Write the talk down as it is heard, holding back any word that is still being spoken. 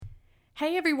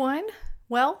Hey everyone!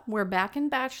 Well, we're back in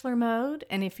Bachelor mode,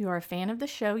 and if you're a fan of the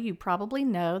show, you probably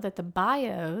know that the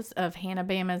bios of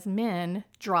Hannah-Bama's men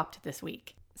dropped this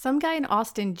week. Some guy in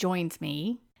Austin joins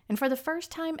me, and for the first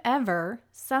time ever,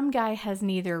 some guy has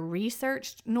neither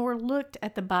researched nor looked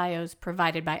at the bios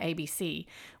provided by ABC.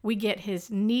 We get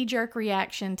his knee-jerk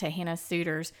reaction to Hannah's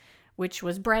suitors, which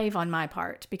was brave on my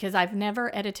part, because I've never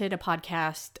edited a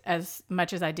podcast as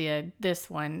much as I did this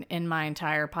one in my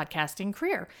entire podcasting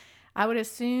career. I would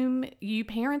assume you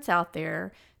parents out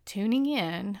there tuning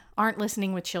in aren't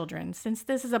listening with children, since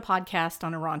this is a podcast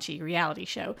on a raunchy reality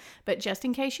show. But just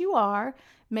in case you are,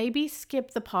 maybe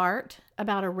skip the part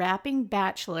about a rapping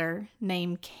bachelor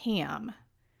named Cam.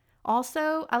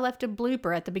 Also, I left a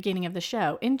blooper at the beginning of the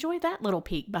show. Enjoy that little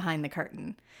peek behind the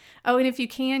curtain. Oh, and if you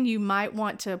can, you might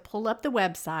want to pull up the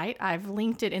website. I've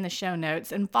linked it in the show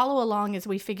notes, and follow along as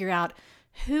we figure out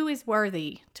who is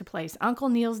worthy to place Uncle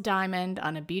Neil's diamond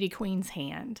on a beauty queen's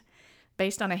hand.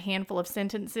 Based on a handful of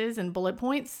sentences and bullet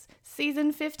points,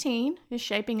 season 15 is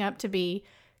shaping up to be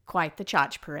quite the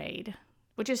Chotch parade,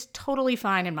 which is totally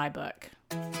fine in my book.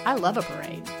 I love a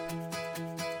parade.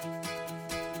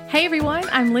 Hey everyone,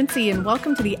 I'm Lindsay, and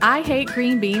welcome to the I Hate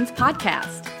Green Beans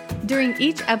podcast. During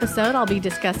each episode, I'll be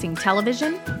discussing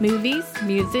television, movies,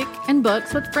 music, and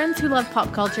books with friends who love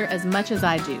pop culture as much as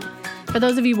I do. For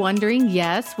those of you wondering,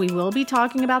 yes, we will be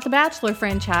talking about the Bachelor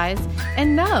franchise.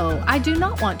 And no, I do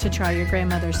not want to try your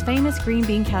grandmother's famous green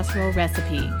bean casserole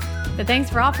recipe. But thanks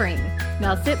for offering.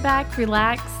 Now sit back,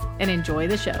 relax, and enjoy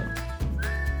the show.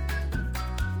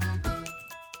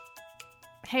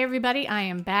 Hey everybody, I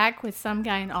am back with some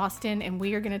guy in Austin, and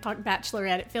we are going to talk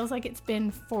Bachelorette. It feels like it's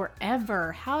been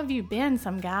forever. How have you been,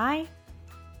 some guy?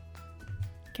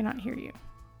 Cannot hear you.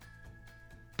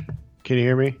 Can you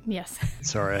hear me? Yes.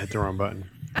 Sorry, I hit the wrong button.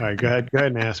 All right, go ahead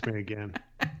and ask me again.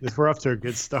 We're off to a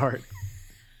good start.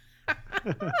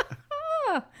 And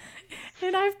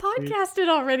I've podcasted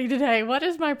already today. What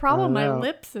is my problem? My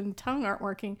lips and tongue aren't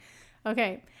working.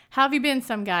 Okay. How have you been,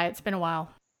 some guy? It's been a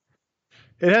while.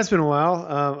 It has been a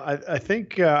while. I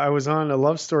think I was on a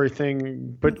love story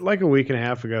thing, but like a week and a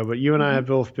half ago. But you and I have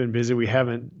both been busy. We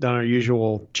haven't done our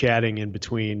usual chatting in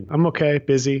between. I'm okay,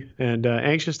 busy, and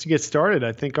anxious to get started.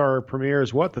 I think our premiere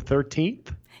is what, the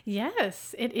 13th?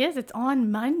 Yes, it is. It's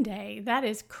on Monday. That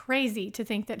is crazy to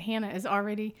think that Hannah is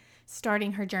already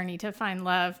starting her journey to find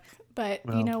love. But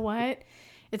you know what?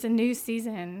 It's a new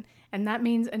season, and that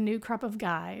means a new crop of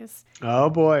guys. Oh,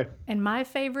 boy. And my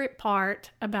favorite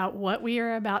part about what we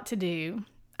are about to do,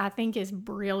 I think, is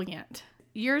brilliant.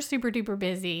 You're super duper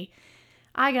busy.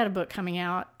 I got a book coming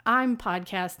out. I'm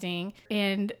podcasting.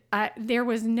 And there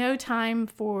was no time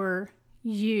for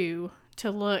you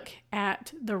to look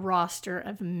at the roster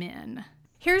of men.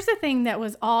 Here's the thing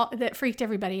that freaked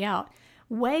everybody out.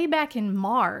 Way back in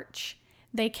March,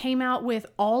 they came out with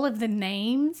all of the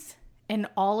names and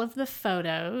all of the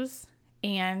photos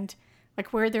and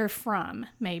like where they're from,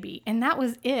 maybe. And that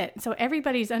was it. So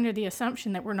everybody's under the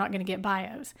assumption that we're not going to get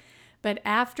bios. But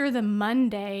after the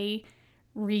Monday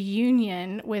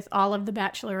reunion with all of the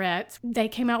Bachelorettes, they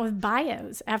came out with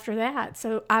bios after that.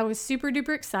 So I was super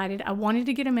duper excited. I wanted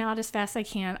to get them out as fast as I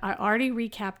can. I already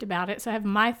recapped about it, so I have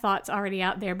my thoughts already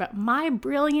out there. But my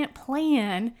brilliant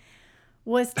plan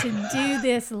was to do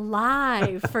this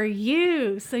live for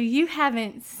you. So you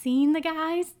haven't seen the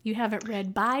guys, you haven't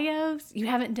read bios, you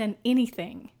haven't done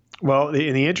anything. Well,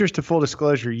 in the interest of full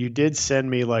disclosure, you did send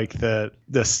me like the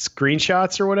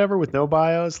screenshots or whatever with no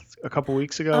bios a couple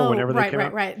weeks ago, whenever they came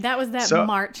out. Right. That was that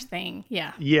March thing.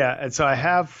 Yeah. Yeah. And so I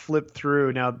have flipped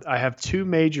through. Now, I have two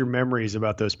major memories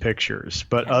about those pictures.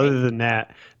 But other than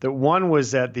that, the one was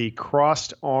that the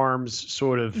crossed arms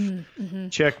sort of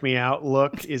check me out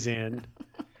look is in.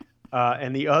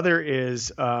 And the other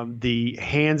is the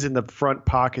hands in the front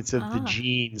pockets of the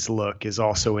jeans look is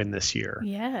also in this year.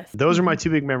 Yes. Those are my two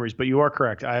big memories, but you are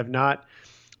correct. I've not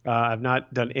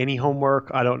done any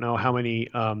homework. I don't know how many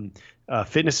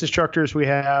fitness instructors we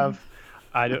have.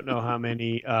 I don't know how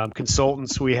many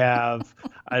consultants we have.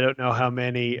 I don't know how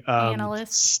many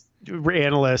analysts,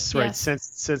 Yes. right?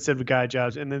 Sensitive guy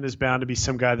jobs. And then there's bound to be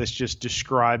some guy that's just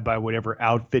described by whatever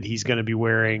outfit he's going to be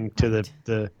wearing to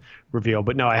the reveal.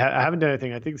 But no, I haven't done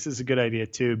anything. I think this is a good idea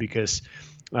too, because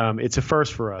it's a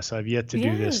first for us. I've yet to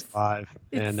do this live.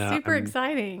 It's super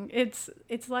exciting. It's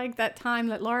like that time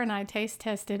that Laura and I taste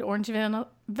tested orange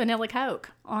vanilla Coke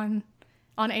on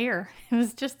air. It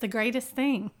was just the greatest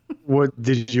thing. What,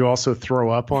 did you also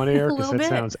throw up on air? Because that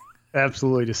sounds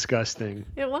absolutely disgusting.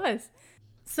 It was.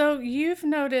 So you've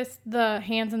noticed the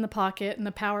hands in the pocket and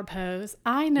the power pose.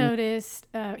 I noticed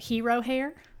hero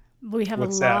hair We have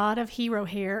What's a lot of hero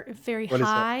hair, very What is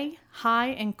that? high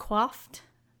and coiffed.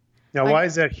 Now, Like why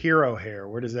is that hero hair?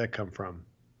 Where does that come from?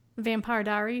 Vampire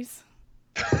Diaries.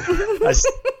 I s-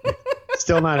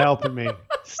 Still not helping me.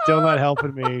 Still not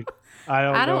helping me. I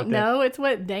don't I know don't what that know. It's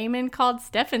what Damon called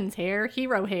Stefan's hair,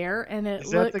 hero hair, and it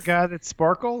is. That the looks guy that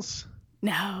sparkles?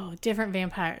 no different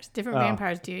vampires. Different Oh,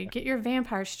 vampires, dude. Get your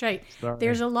vampires straight.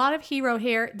 There's sorry. a lot of hero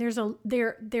hair. There's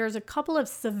a couple of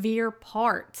severe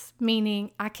parts,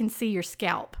 meaning I can see your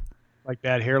scalp. Like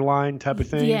that hairline type of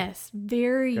thing? Yes,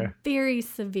 very Okay. very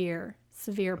severe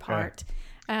part.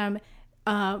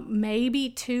 Maybe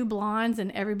two blondes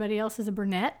and everybody else is a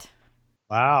brunette.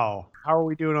 Wow. How are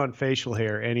we doing on facial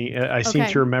hair? I seem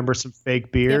Okay. to remember some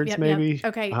fake beards, maybe.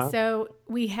 Okay, Uh-huh. so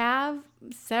we have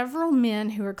several men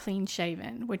who are clean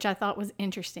shaven, which I thought was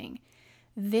interesting.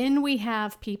 Then we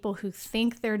have people who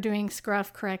think they're doing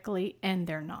scruff correctly and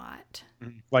they're not.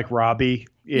 Like Robbie-ish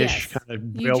Yes. kind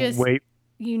of You just weight.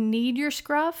 you need your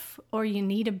scruff or you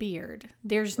need a beard.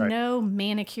 There's Right. no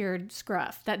manicured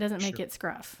scruff. That doesn't make it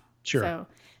scruff. Sure. So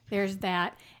there's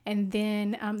that. And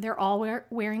then they're all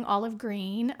wearing olive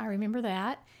green. I remember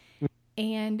that.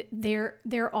 And there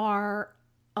are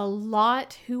a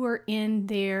lot who are in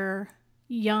their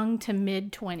young to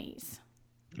mid 20s.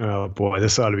 Oh boy,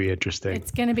 this ought to be interesting.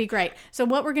 It's going to be great. So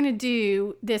what we're going to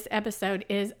do this episode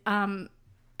is,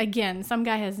 again, some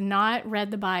guy has not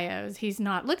read the bios. He's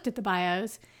not looked at the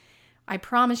bios. I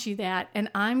promise you that. And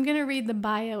I'm going to read the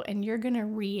bio and you're going to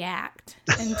react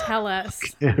and tell us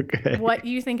Okay. what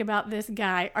you think about this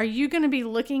guy. Are you going to be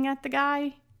looking at the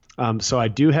guy? So I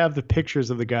do have the pictures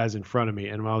of the guys in front of me,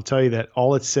 and I'll tell you that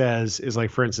all it says is, like,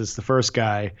 for instance, the first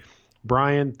guy,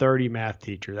 Brian, 30, math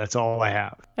teacher. That's all I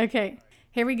have. Okay,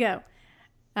 here we go.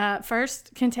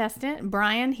 First contestant,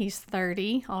 Brian. He's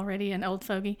 30, already an old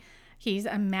fogey. He's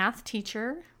a math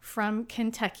teacher from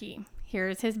Kentucky.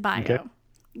 Here's his bio. Okay.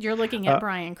 You're looking at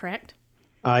Brian, correct?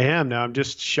 I am now. I'm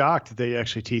just shocked that they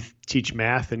actually teach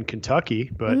math in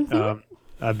Kentucky, but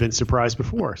I've been surprised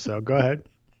before. So go ahead.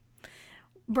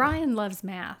 Brian loves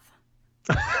math.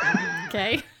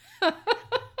 Okay.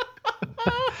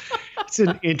 It's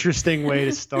an interesting way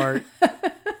to start.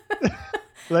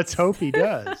 Let's hope he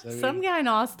does. I mean, Some guy in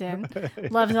Austin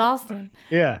loves Austin.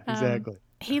 yeah, exactly.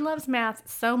 He loves math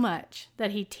so much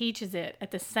that he teaches it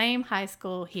at the same high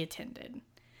school he attended.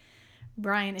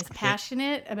 Brian is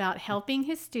passionate about helping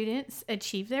his students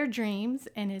achieve their dreams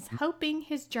and is hoping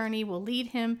his journey will lead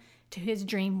him to his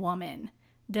dream woman.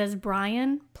 Does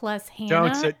Brian plus Hannah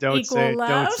Don't say it. love?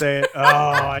 Don't say it. Oh,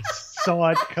 I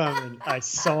saw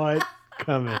it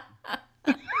coming.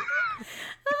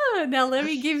 Oh, now let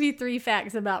me give you 3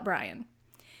 facts about Brian.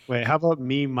 Wait, how about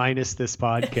me minus this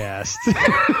podcast?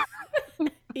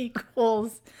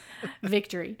 Equals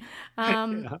victory.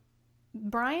 Yeah.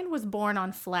 Brian was born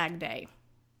on Flag Day.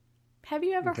 Have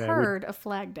you ever heard of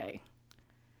Flag Day?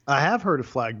 I have heard of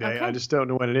Flag Day. Okay. I just don't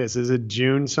know when it is. Is it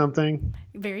June something?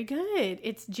 Very good.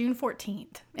 It's June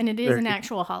 14th, and it is Very an good.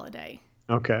 actual holiday.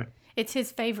 Okay. It's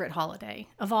his favorite holiday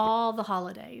of all the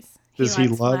holidays. Does he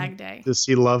likes love Flag Day? Does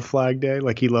he love Flag Day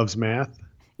like he loves math?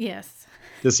 Yes.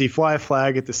 Does he fly a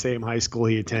flag at the same high school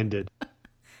he attended?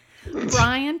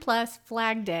 Brian plus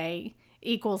Flag Day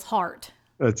equals heart.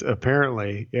 That's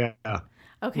apparently, yeah.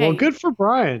 Okay. Well, good for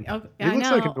Brian. Oh, He I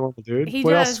looks like a know. normal dude. He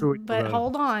What does, else would but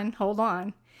hold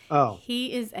on. Oh,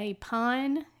 He is a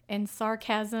pun and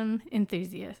sarcasm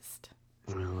enthusiast.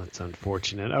 well, that's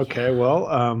unfortunate. Okay,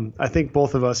 well, I think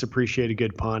both of us appreciate a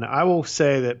good pun. I will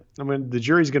say that the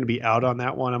jury's going to be out on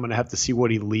that one. I'm going to have to see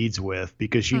what he leads with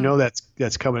because you know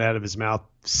that's coming out of his mouth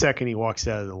second he walks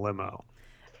out of the limo.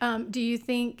 Do you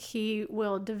think he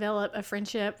will develop a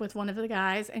friendship with one of the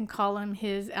guys and call him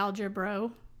his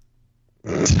algebro?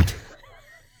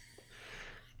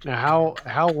 Now,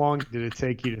 how long did it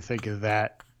take you to think of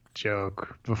that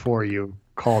joke before you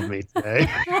called me today?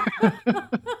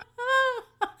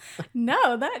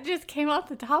 No, that just came off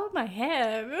the top of my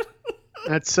head.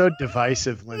 That's so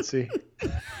divisive, Lindsay.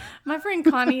 My friend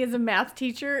Connie is a math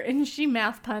teacher, and she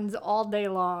math puns all day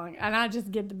long, and I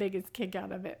just get the biggest kick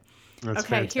out of it. That's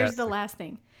Okay, here's the fantastic. last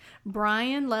thing.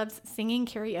 Brian loves singing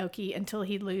karaoke until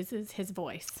he loses his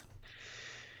voice.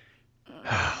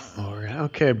 Lord.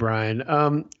 Okay, Brian.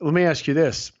 Let me ask you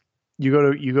this: you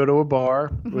go to a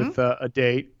bar with a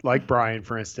date, like Brian,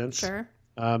 for instance. Sure.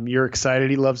 You're excited.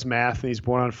 He loves math, and he's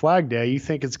born on Flag Day. You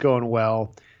think it's going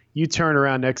well. You turn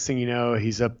around. Next thing you know,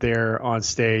 he's up there on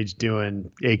stage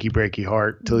doing "Achy Breaky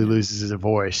Heart" till he loses his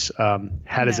voice. How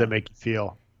does No. that make you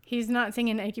feel? He's not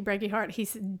singing Achy Breaky Heart.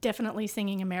 He's definitely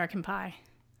singing American Pie.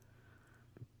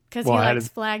 Because Well, he how likes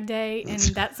does- Flag Day, and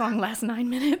that song lasts 9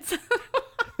 minutes.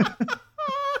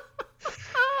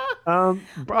 I'm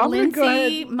gonna go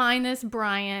Lindsay ahead. minus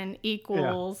Brian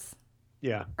equals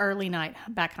Yeah. early night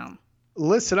back home.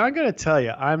 Listen, I gotta tell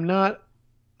you, I'm not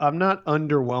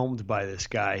underwhelmed by this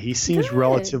guy. He seems Good.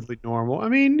 relatively normal. I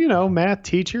mean, math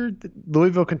teacher,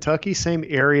 Louisville, Kentucky, same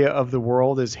area of the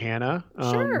world as Hannah.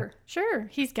 Sure.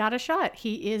 He's got a shot.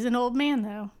 He is an old man,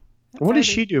 though. What does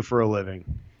 30. she do for a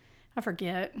living? I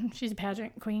forget. She's a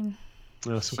pageant queen.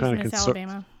 Some She's kind of Miss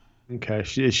Alabama. Okay,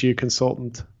 is she a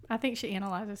consultant? I think she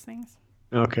analyzes things.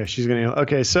 Okay,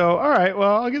 Okay, so all right.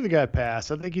 Well, I'll give the guy a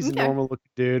pass. I think he's a normal looking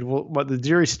dude. Well, but the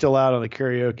jury's still out on the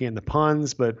karaoke and the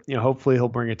puns, but hopefully he'll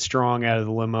bring it strong out of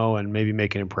the limo and maybe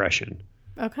make an impression.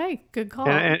 Okay, good call.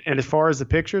 And as far as the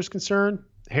picture is concerned,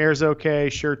 hair's okay,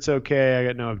 shirt's okay. I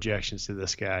got no objections to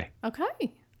this guy.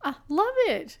 Okay, I love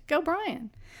it. Go Brian.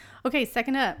 Okay,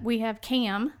 second up we have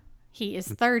Cam. He is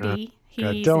 30.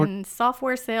 He's in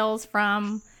software sales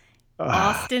from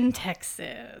Austin,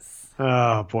 Texas.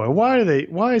 Oh boy, why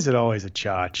is it always a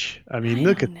chotch? I mean,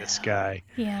 look at this guy.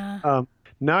 Yeah.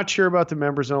 Not sure about the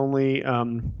members only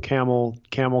camel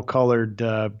colored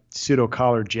pseudo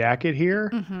collar jacket here.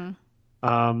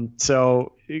 Mm-hmm.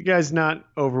 So you guys not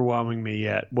overwhelming me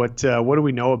yet. What do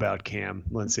we know about Cam,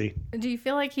 Lindsay? Do you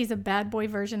feel like he's a bad boy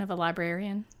version of a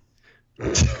librarian?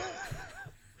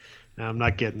 No, I'm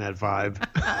not getting that vibe.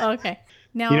 Okay.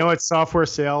 Now, you know what software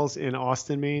sales in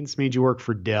Austin means? It means you work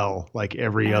for Dell, like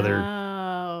every other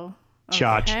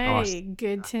chotch in Austin.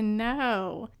 Good to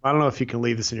know. I don't know if you can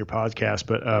leave this in your podcast,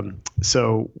 but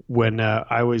so when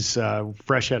I was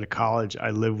fresh out of college, I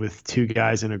lived with two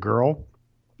guys and a girl,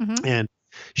 and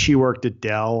she worked at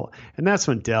Dell, and that's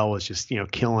when Dell was just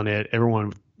killing it.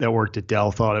 Everyone that worked at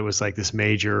Dell thought it was like this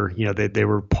major, they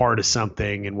were part of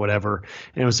something and whatever.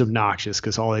 And it was obnoxious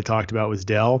because all they talked about was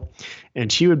Dell.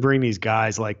 And she would bring these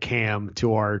guys like Cam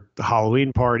to our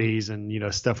Halloween parties and,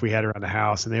 stuff we had around the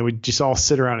house. And they would just all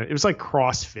sit around. It was like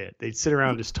CrossFit. They'd sit around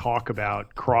and just talk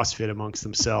about CrossFit amongst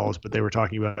themselves, but they were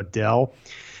talking about Dell.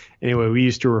 Anyway, we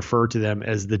used to refer to them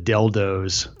as the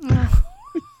Deldos.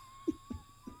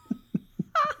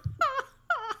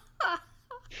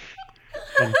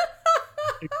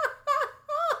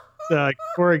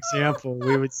 For example,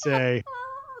 we would say,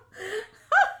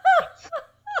 that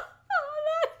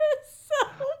is so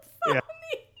funny.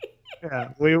 Yeah,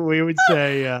 we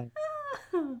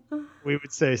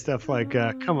would say stuff like,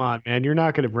 "Come on, man, you're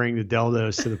not going to bring the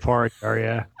Deldos to the party, are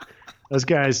you?" Those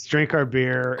guys drink our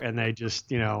beer and they just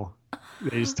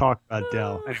talk about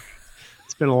Dell. Anyway,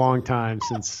 it's been a long time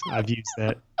since I've used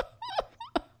that.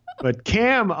 But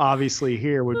Cam, obviously,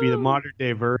 here would be the modern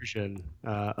day version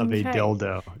of a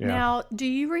dildo. Yeah. Now, do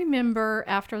you remember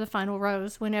after the final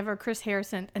rose, whenever Chris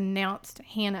Harrison announced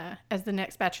Hannah as the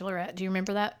next Bachelorette? Do you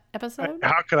remember that episode?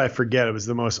 How could I forget? It was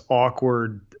the most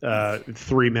awkward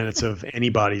 3 minutes of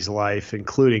anybody's life,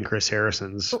 including Chris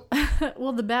Harrison's.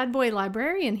 Well, the bad boy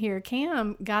librarian here,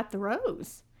 Cam, got the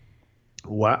rose.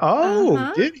 Wow!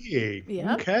 Oh, did he?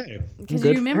 Yeah. Okay. Because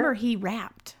you remember he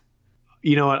rapped.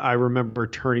 You know what? I remember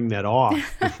turning that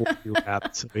off before you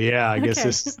rapped. So yeah, I guess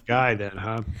this is the guy then,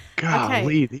 huh?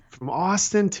 Golly, from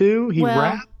Austin too? He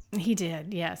rapped? He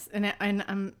did, yes.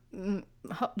 And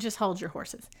just hold your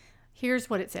horses.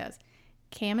 Here's what it says.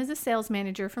 Cam is a sales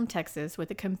manager from Texas with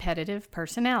a competitive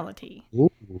personality. Ooh.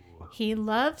 He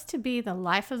loves to be the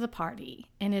life of the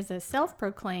party and is a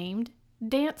self-proclaimed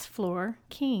dance floor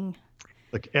king.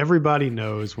 Look, everybody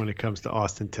knows when it comes to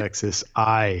Austin, Texas,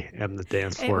 I am the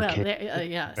dance floor king.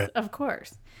 Yes, of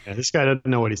course. Yeah, this guy doesn't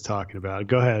know what he's talking about.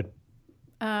 Go ahead.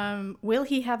 Will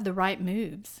he have the right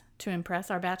moves to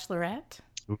impress our Bachelorette?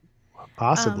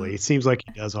 Possibly. It seems like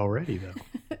he does already, though.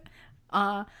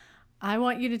 I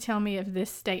want you to tell me if this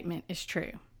statement is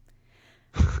true.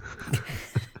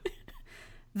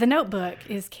 The Notebook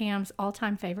is Cam's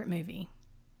all-time favorite movie.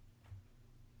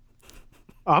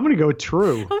 I'm going to go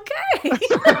true. Okay.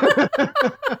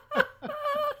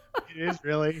 It is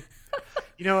really.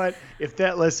 You know what? If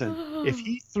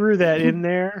he threw that in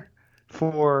there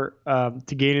for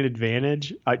to gain an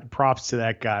advantage, props to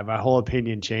that guy. My whole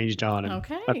opinion changed on him.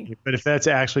 Okay. But if that's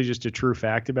actually just a true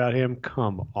fact about him,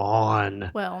 come on.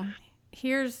 Well,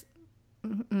 here's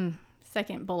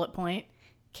second bullet point.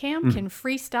 Cam can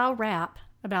freestyle rap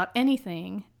about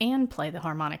anything and play the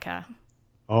harmonica.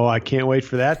 Oh, I can't wait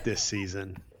for that this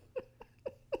season.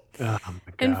 Oh, my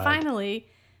God. And finally,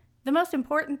 the most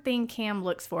important thing Cam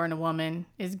looks for in a woman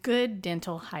is good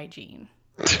dental hygiene.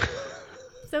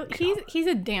 So he's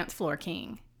a dance floor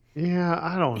king. Yeah,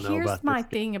 I don't know Here's about my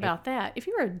this thing about that. If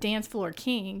you're a dance floor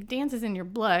king, dance is in your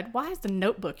blood, why is The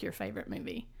Notebook your favorite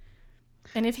movie?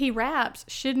 And if he raps,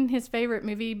 shouldn't his favorite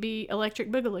movie be Electric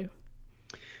Boogaloo?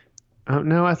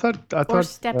 No, I thought Or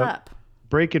Step Up.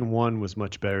 Breaking 1 was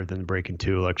much better than Breaking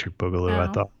 2 Electric Boogaloo. I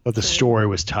Oh, thought but the story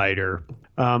was tighter.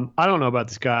 I don't know about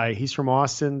this guy. He's from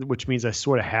Austin, which means I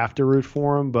sort of have to root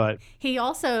for him, but He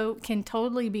also can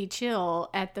totally be chill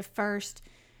at the first,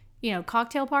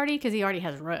 cocktail party because he already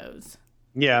has Rose.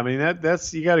 yeah, I mean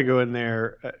that's you got to go in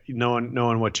there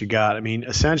knowing what you got. I mean,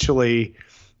 essentially,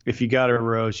 if you got a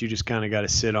rose, you just kind of got to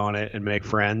sit on it and make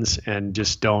friends, and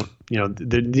just don't.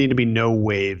 There need to be no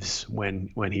waves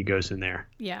when he goes in there.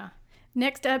 Yeah.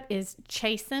 Next up is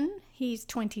Chasen. He's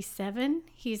 27.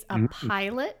 He's a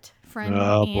pilot from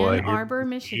Ann Arbor,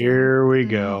 Michigan. Here we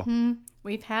go. Mm-hmm.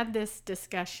 We've had this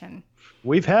discussion.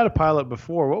 We've had a pilot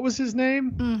before. What was his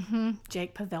name? Mm-hmm.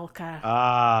 Jake Pavelka.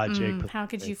 Jake Pavelka. How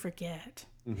could you forget?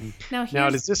 Mm-hmm. Now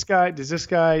does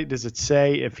it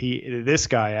say if this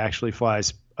guy actually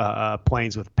flies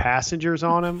planes with passengers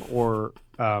on him or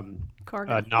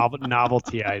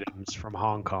novelty items from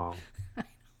Hong Kong?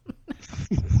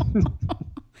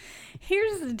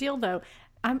 Here's the deal, though.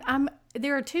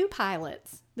 There are 2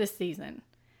 pilots this season,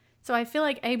 so I feel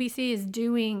like ABC is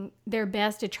doing their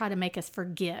best to try to make us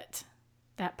forget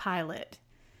that pilot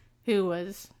who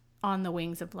was on the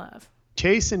Wings of Love.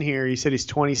 Chasen here, he said he's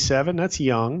 27. That's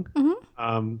young.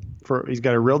 Mm-hmm. He's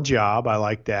got a real job. I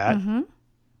like that.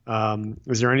 Mm-hmm.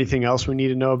 Is there anything else we need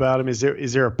to know about him? Is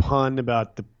there a pun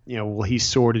about will he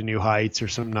soar to new heights or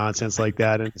some nonsense like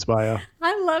that in his bio?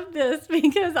 I love this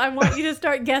because I want you to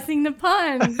start guessing the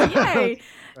puns. Yay!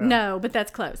 No, but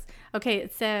that's close. Okay,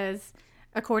 it says,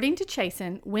 according to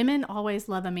Chasen, women always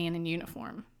love a man in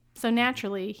uniform. So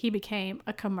naturally, he became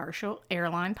a commercial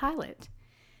airline pilot.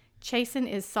 Chasen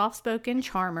is soft-spoken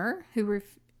charmer who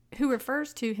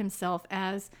refers to himself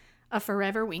as a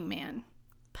forever wingman.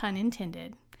 Pun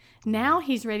intended. Now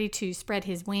he's ready to spread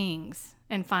his wings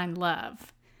and find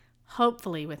love,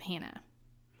 hopefully with Hannah.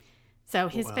 So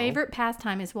his favorite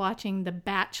pastime is watching The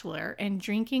Bachelor and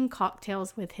drinking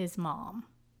cocktails with his mom.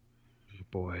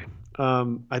 Boy.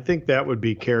 I think that would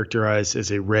be characterized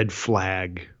as a red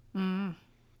flag.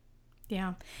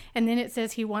 Yeah. And then it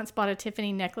says he once bought a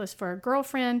Tiffany necklace for a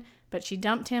girlfriend, but she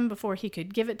dumped him before he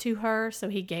could give it to her, so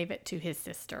he gave it to his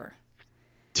sister.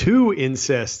 2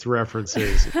 incest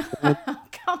references.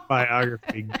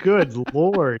 Biography. Good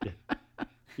Lord.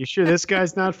 You sure this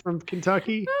guy's not from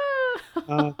Kentucky?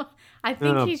 I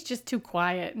think he's just too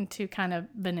quiet and too kind of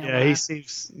vanilla. Yeah, he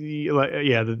seems like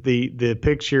the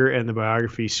picture and the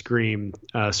biography scream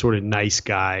sort of nice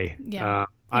guy. Yeah.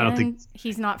 I don't think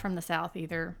he's not from the South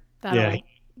either. That'll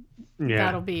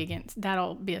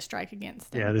be a strike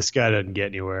against him. Yeah, this guy doesn't get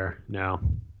anywhere. No.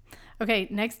 Okay,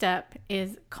 next up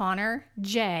is Connor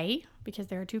J, because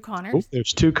there are 2 Connors. Oh,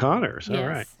 there's 2 Connors. Yes. All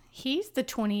right. He's the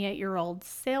 28-year-old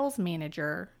sales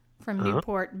manager from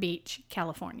Newport Beach,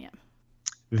 California.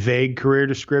 Vague career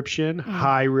description,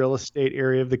 high real estate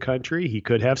area of the country. He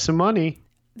could have some money.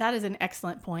 That is an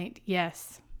excellent point.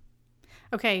 Yes.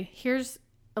 Okay, here's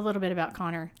a little bit about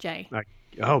Connor J.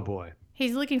 Oh, boy.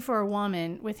 He's looking for a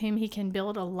woman with whom he can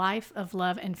build a life of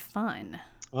love and fun.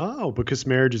 Oh, because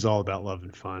marriage is all about love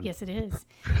and fun. Yes, it is.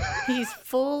 He's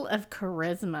full of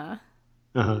charisma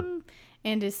and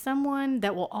is someone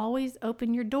that will always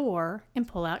open your door and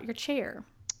pull out your chair.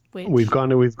 We've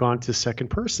gone to second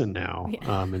person now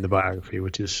in the biography,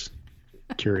 which is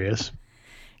curious.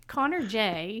 Connor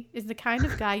J is the kind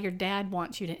of guy your dad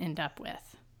wants you to end up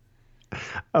with.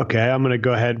 Okay, I'm going to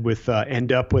go ahead with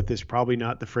end up with is probably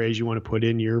not the phrase you want to put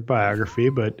in your biography,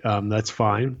 but that's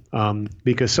fine.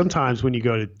 Because sometimes when you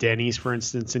go to Denny's, for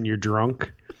instance, and you're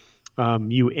drunk,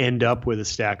 you end up with a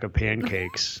stack of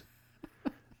pancakes.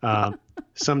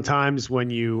 Sometimes when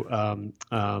you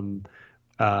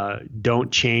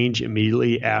don't change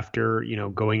immediately after,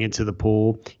 going into the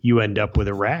pool, you end up with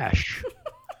a rash.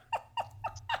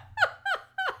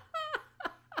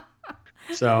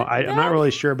 So I'm not really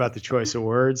sure about the choice of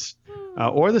words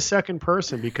or the second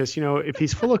person, because, if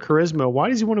he's full of charisma, why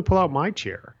does he want to pull out my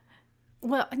chair?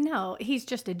 Well, no, he's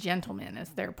just a gentleman is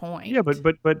their point. Yeah, but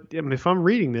I mean, if I'm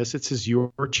reading this, it says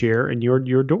your chair and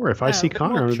your door. If I see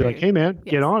Connor, I'm going to be like, hey, man,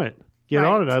 get on it. Get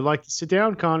on it. I'd like to sit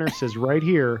down, Connor. It says right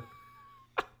here.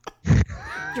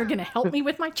 You're going to help me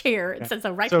with my chair. It says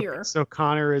here. So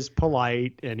Connor is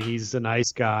polite and he's a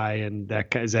nice guy. And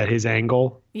is that his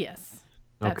angle? Yes.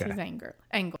 That's his angle.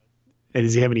 And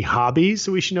does he have any hobbies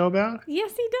that we should know about?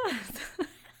 Yes, he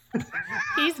does.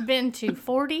 He's been to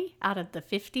 40 out of the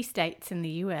 50 states in the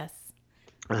U.S.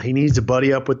 He needs to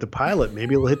buddy up with the pilot.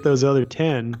 Maybe he'll hit those other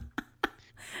 10.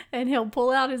 And he'll pull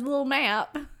out his little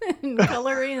map and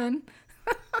color in.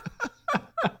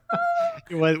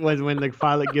 when the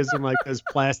pilot gives him like those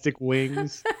plastic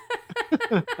wings.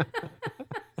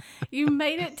 You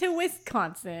made it to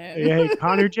Wisconsin. Hey,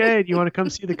 Connor J, do you want to come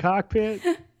see the cockpit?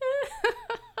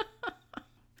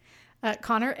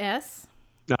 Connor S.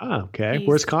 Ah, okay.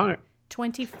 Where's Connor?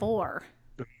 24.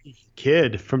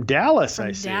 Kid from Dallas,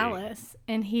 I see. From Dallas.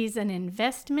 And he's an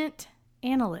investment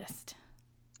analyst.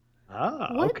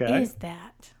 Ah, okay. What is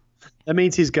that? That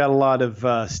means he's got a lot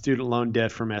of student loan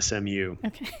debt from SMU.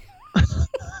 Okay.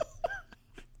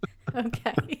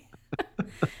 Okay.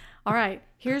 All right.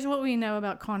 Here's what we know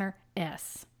about Connor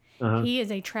S. He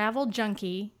is a travel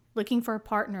junkie looking for a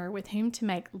partner with whom to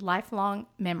make lifelong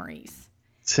memories.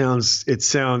 It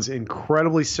sounds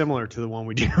incredibly similar to the one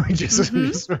we just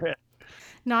read.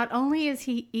 Not only is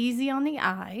he easy on the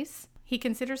eyes, he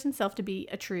considers himself to be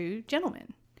a true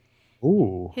gentleman.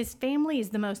 Ooh. His family is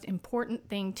the most important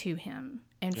thing to him,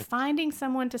 and finding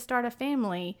someone to start a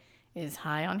family is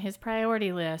high on his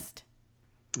priority list.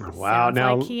 Wow. Sounds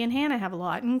now, like he and Hannah have a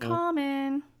lot in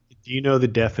common. Do you know the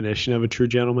definition of a true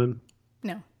gentleman?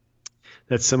 No.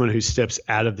 That's someone who steps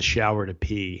out of the shower to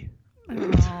pee.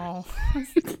 Oh.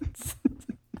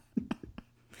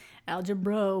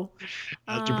 Algebra.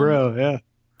 Yeah.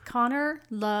 Connor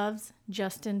loves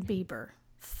Justin Bieber.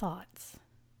 Thoughts?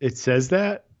 It says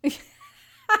that?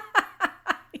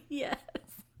 Yes.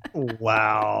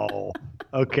 Wow.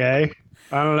 Okay.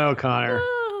 I don't know, Connor.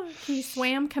 He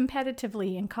swam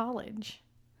competitively in college.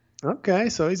 Okay,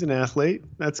 so he's an athlete.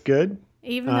 That's good.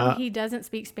 Even though he doesn't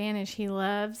speak Spanish, he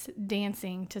loves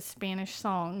dancing to Spanish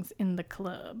songs in the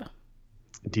club.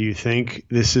 Do you think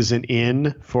this is an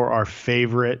in for our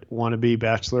favorite wannabe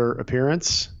Bachelor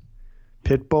appearance?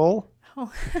 Pitbull,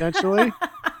 potentially?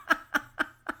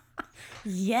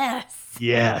 Yes.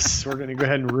 Yes. We're going to go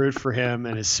ahead and root for him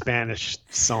and his Spanish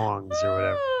songs or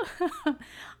whatever.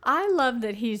 I love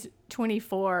that he's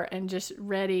 24 and just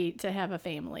ready to have a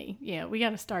family. Yeah, we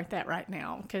got to start that right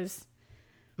now because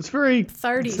it's very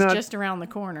 30's just around the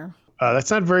corner. That's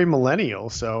not very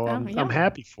millennial, so I'm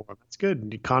happy for him. That's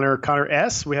good. Connor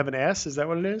S. We have an S. Is that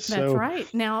what it is? That's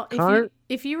right. Now,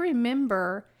 if you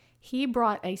remember, he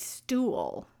brought a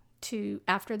stool to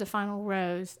after the final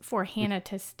rose for Hannah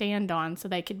to stand on so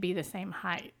they could be the same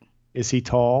height. Is he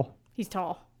tall? He's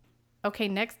tall. Okay,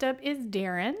 next up is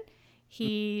Darren.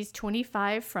 He's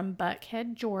 25 from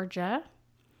Buckhead, Georgia.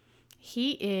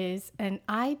 He is an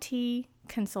IT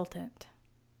consultant.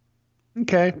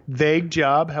 Okay. Vague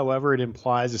job. However, it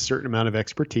implies a certain amount of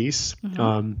expertise.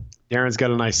 Darren's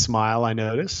got a nice smile, I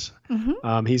notice.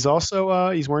 He's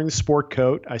also he's wearing the sport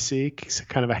coat. I see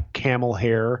kind of a camel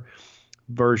hair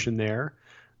version there.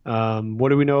 What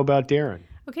do we know about Darren?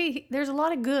 Okay, there's a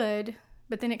lot of good,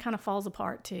 but then it kind of falls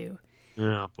apart too.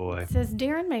 Oh, boy. It says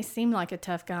Darren may seem like a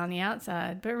tough guy on the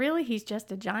outside, but really he's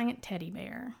just a giant teddy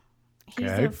bear. He's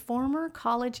a former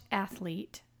college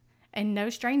athlete and no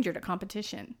stranger to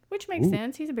competition, which makes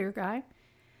sense. He's a beer guy.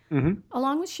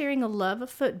 Along with sharing a love of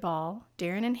football,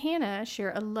 Darren and Hannah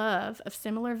share a love of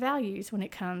similar values when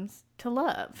it comes to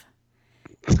love.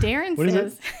 Darren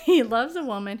says he loves a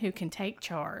woman who can take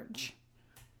charge.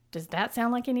 Does that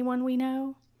sound like anyone we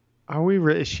know?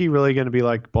 Is she really going to be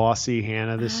like bossy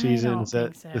Hannah this season? Is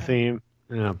that the theme?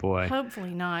 Oh, boy.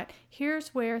 Hopefully not.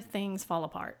 Here's where things fall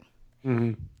apart.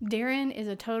 Darren is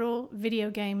a total video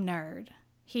game nerd.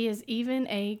 He is even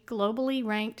a globally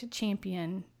ranked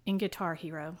champion in Guitar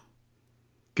Hero.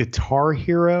 Guitar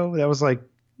Hero? That was like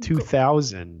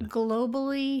 2000.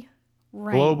 Globally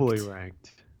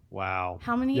ranked. Wow.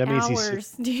 How many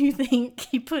hours do you think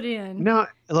he put in? No,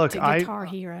 look, Guitar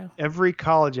Hero. Every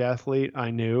college athlete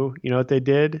I knew, you know what they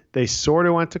did? They sort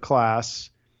of went to class,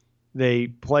 they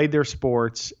played their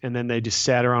sports, and then they just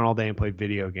sat around all day and played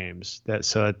video games.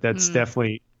 That's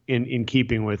definitely in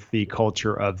keeping with the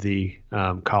culture of the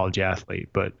college athlete.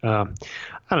 But I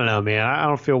don't know, man. I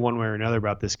don't feel one way or another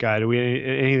about this guy. Do we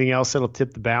anything else that'll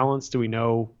tip the balance? Do we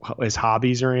know his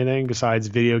hobbies or anything besides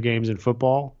video games and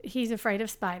football? He's afraid of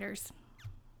spiders.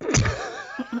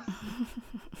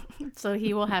 So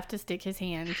he will have to stick his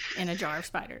hand in a jar of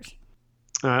spiders.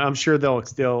 I'm sure they'll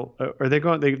still. Are they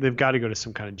going? They've got to go to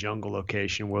some kind of jungle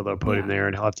location where they'll put him there,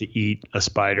 and he'll have to eat a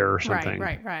spider or something.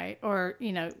 Right. Or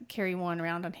carry one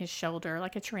around on his shoulder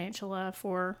like a tarantula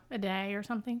for a day or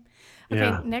something.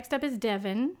 Okay. Next up is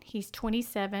Devin. He's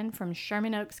 27 from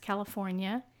Sherman Oaks,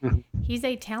 California. He's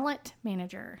a talent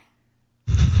manager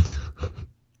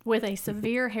with a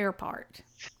severe hair part.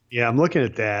 Yeah, I'm looking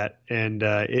at that, and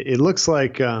it looks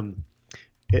like.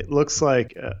 It looks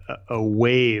like a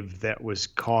wave that was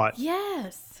caught in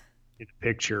a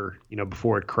picture,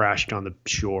 before it crashed on the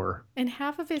shore. And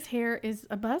half of his hair is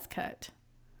a buzz cut.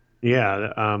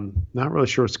 Yeah, not really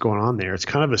sure what's going on there. It's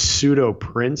kind of a pseudo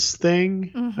Prince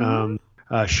thing.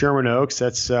 Sherman Oaks,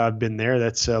 that's I've been there.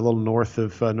 That's a little north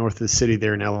of the city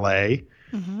there in L.A.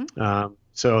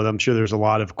 So I'm sure there's a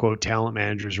lot of quote talent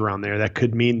managers around there. That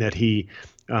could mean that he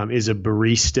is a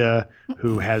barista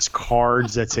who has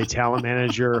cards that say talent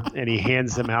manager, and he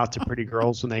hands them out to pretty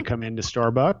girls when they come into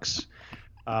Starbucks.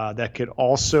 That could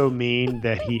also mean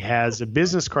that he has a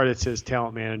business card that says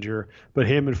talent manager, but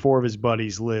him and 4 of his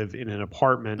buddies live in an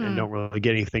apartment and don't really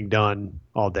get anything done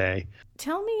all day.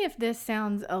 Tell me if this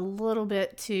sounds a little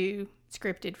bit too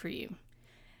scripted for you.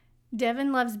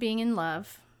 Devin loves being in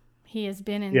love. He has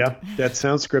been in... Yeah, that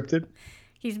sounds scripted.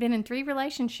 He's been in 3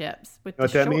 relationships. With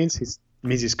what that means? It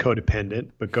means he's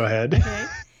codependent, but go ahead. Okay.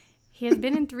 He has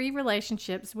been in 3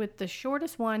 relationships, with the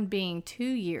shortest one being 2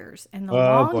 years and the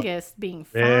longest being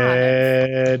 5.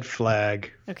 Red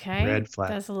flag. Okay. Red flag.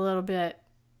 That's a little bit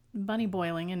bunny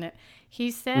boiling, isn't it? He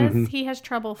says he has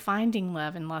trouble finding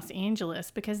love in Los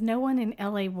Angeles because no one in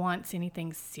LA wants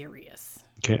anything serious.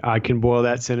 Okay, I can boil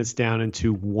that sentence down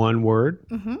into one word.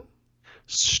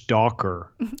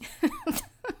 Stalker.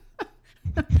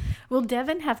 Will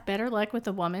Devin have better luck with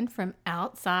a woman from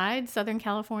outside Southern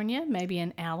California? Maybe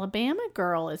an Alabama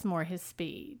girl is more his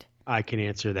speed. I can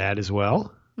answer that as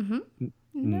well.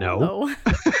 No.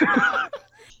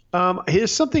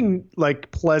 There's something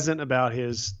like pleasant about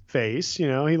his face. You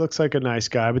know, he looks like a nice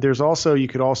guy, but you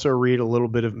could also read a little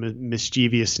bit of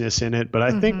mischievousness in it. But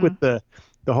I think with the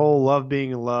whole love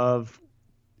being in love,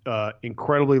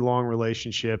 incredibly long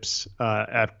relationships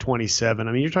at 27.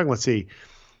 I mean, you're talking, let's see,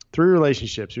 3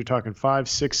 relationships. You're talking 5,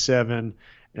 6, 7,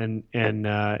 and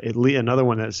at least another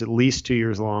one that's at least 2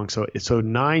 years long. So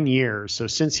 9 years. So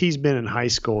since he's been in high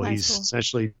school, he's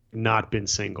essentially not been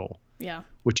single. Yeah.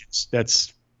 Which is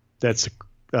that's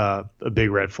a big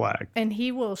red flag. And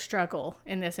he will struggle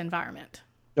in this environment.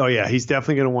 Oh yeah, he's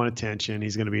definitely going to want attention.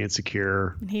 He's going to be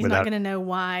insecure. And he's not going to know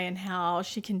why and how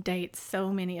she can date so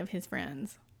many of his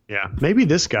friends. Yeah, maybe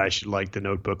this guy should like The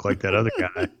Notebook like that other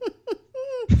guy.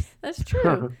 That's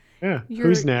true. Yeah.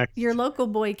 Who's next? Your local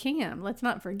boy Cam. Let's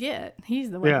not forget. He's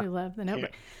the one who loved The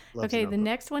Notebook. Okay, the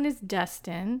next one is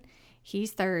Dustin.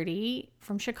 He's 30,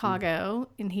 from Chicago,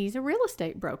 and he's a real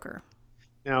estate broker.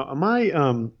 Now, am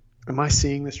I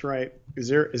seeing this right? Is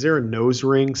there a nose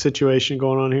ring situation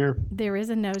going on here? There is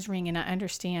a nose ring, and I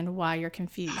understand why you're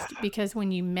confused. Because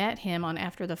when you met him on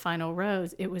After the Final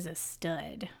Rose, it was a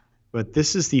stud. But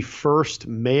this is the first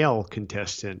male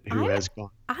contestant who has gone.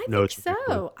 I think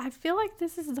so. I feel like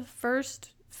this is the first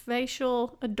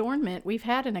facial adornment we've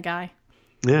had in a guy.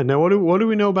 Yeah. Now, what do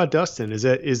we know about Dustin? Is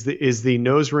the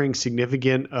nose ring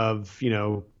significant of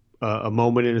a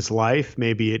moment in his life?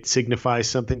 Maybe it signifies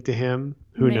something to him.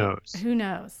 Who knows? Who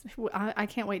knows? I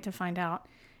can't wait to find out.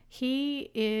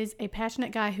 He is a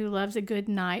passionate guy who loves a good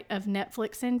night of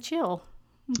Netflix and chill.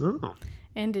 Oh.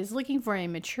 And is looking for a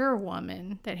mature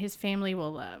woman that his family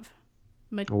will love.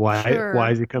 Why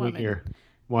is he coming here?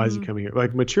 Why is he coming here?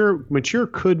 Like mature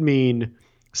could mean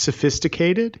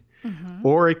sophisticated,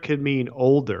 or it could mean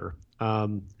older.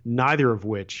 Neither of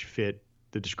which fit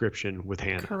the description with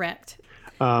Hannah. Correct.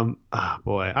 Boy,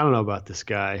 I don't know about this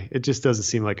guy. It just doesn't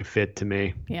seem like a fit to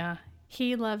me. Yeah.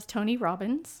 He loves Tony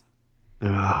Robbins.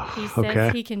 Oh, he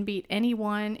says he can beat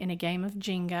anyone in a game of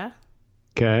Jenga.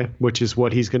 Okay, which is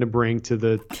what he's going to bring to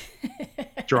the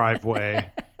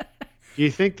driveway. Do you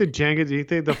think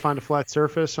they'll find a flat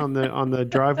surface on the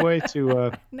driveway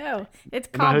to? No, it's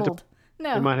cobbled.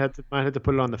 They might have to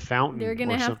put it on the fountain. They're going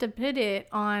to have to put it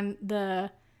on the,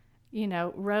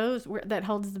 rose that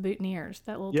holds the boutonnieres.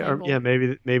 That little table. Yeah.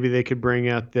 Maybe they could bring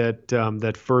out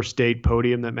that first date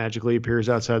podium that magically appears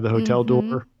outside the hotel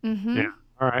door. Mm-hmm. Yeah.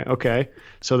 All right. Okay.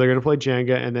 So they're going to play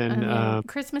Jenga, and then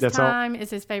Christmas time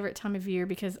is his favorite time of year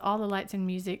because all the lights and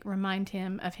music remind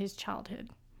him of his childhood.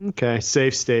 Okay.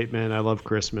 Safe statement. I love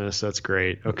Christmas. That's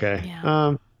great. Okay.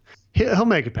 Yeah. He'll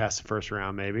make it past the first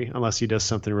round, maybe, unless he does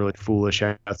something really foolish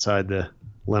outside the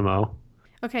limo.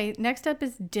 Okay. Next up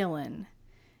is Dylan.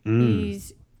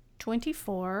 He's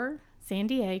 24, San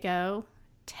Diego,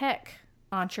 tech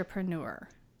entrepreneur.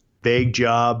 Vague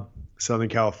job, Southern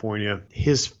California.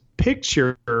 His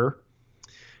picture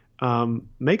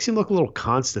makes him look a little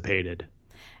constipated.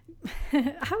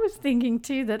 I was thinking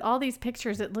too that all these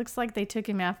pictures, it looks like they took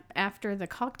him after the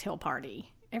cocktail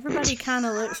party. Everybody kind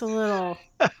of looks a little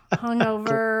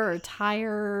hungover or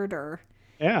tired or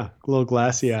a little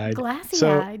glassy-eyed.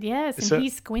 Yes, and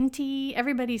he's squinty.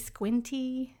 Everybody's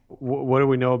squinty. What do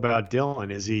we know about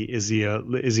Dylan? Is he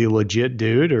a legit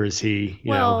dude, or is he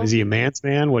is he a man's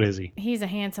man? What is he? He's a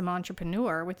handsome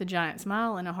entrepreneur with a giant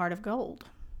smile and a heart of gold.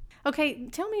 Okay,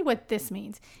 tell me what this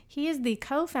means. He is the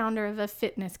co-founder of a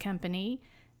fitness company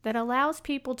that allows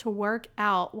people to work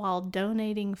out while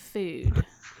donating food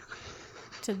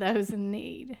to those in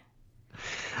need.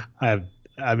 I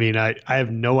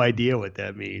have no idea what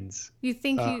that means. You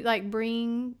think you like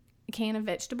bring a can of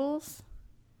vegetables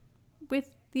with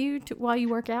you while you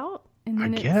work out?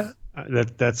 And then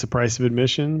that's the price of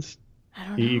admissions. I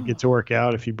don't know. You get to work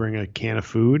out if you bring a can of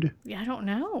food. Yeah, I don't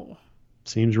know.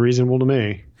 Seems reasonable to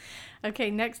me.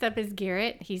 Okay, next up is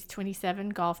Garrett. He's 27,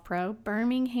 golf pro,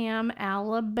 Birmingham,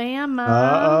 Alabama.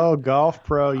 Oh, golf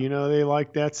pro. You know they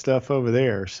like that stuff over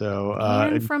there. So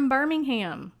and from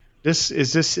Birmingham. Is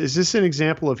this an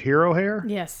example of hero hair?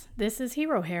 Yes, this is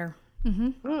hero hair. Mm-hmm.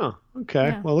 Oh, okay.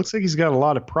 Yeah. Well, it looks like he's got a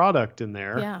lot of product in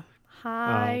there. Yeah,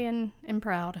 high and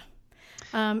proud.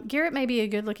 Garrett may be a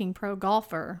good-looking pro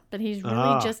golfer, but he's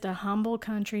really just a humble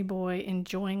country boy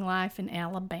enjoying life in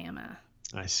Alabama.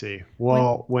 I see.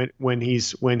 Well, when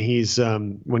he's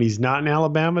not in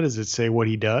Alabama, does it say what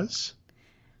he does?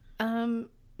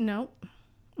 No.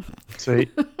 So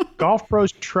golf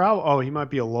pros travel. Oh, he might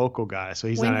be a local guy, so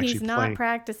he's not actually playing. When he's not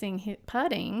practicing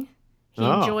putting, he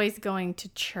enjoys going to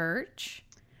church,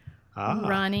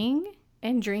 running,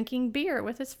 and drinking beer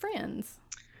with his friends.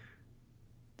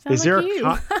 Sounds like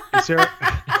you. Is there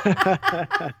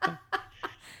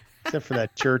except for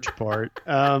that church part?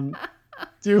 And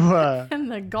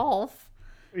the golf.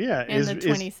 Yeah, and the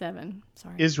 27.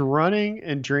 Sorry. Is running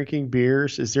and drinking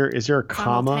beers? Is there a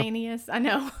comma? Simultaneous. I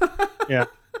know. Yeah.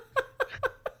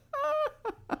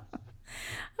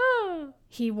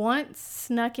 He once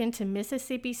snuck into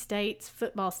Mississippi State's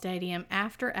football stadium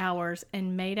after hours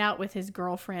and made out with his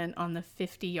girlfriend on the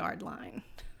 50-yard line.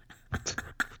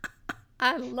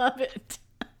 I love it.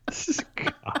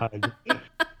 God.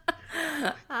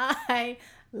 I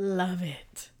love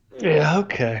it. Yeah,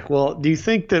 okay. Well, do you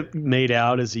think that made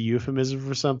out is a euphemism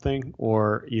for something?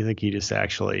 Or you think he just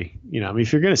actually,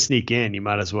 if you're going to sneak in, you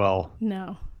might as well.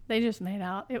 No, they just made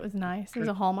out. It was nice. It was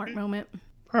a Hallmark moment.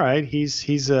 All right.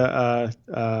 He's not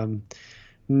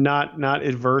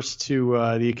adverse to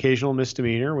the occasional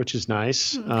misdemeanor, which is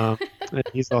nice. And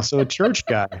he's also a church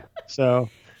guy. So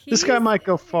this guy might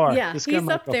go far. Yeah, he's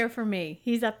up there for me.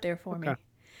 He's up there for me.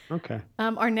 Okay.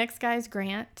 Our next guy is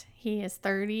Grant. He is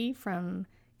 30 from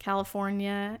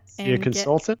California. Is he a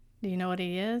consultant? Do you know what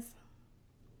he is?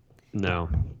 No.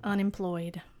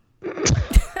 Unemployed.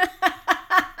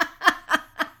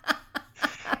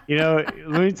 Let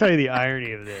me tell you the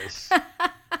irony of this.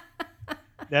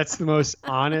 That's the most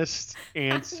honest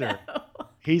answer.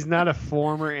 He's not a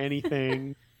former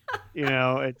anything.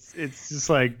 It's just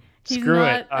like, screw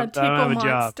it. I don't have a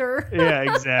monster. job. Yeah,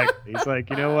 exactly. He's like,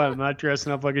 you know what? I'm not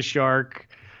dressing up like a shark.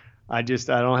 I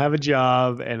don't have a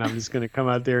job, and I'm just going to come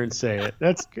out there and say it.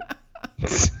 That's good.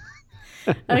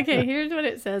 Okay, here's what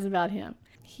it says about him.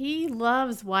 He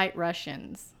loves White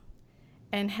Russians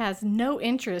and has no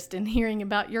interest in hearing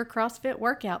about your CrossFit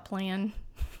workout plan.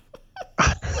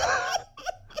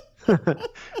 All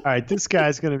right, this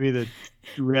guy's going to be the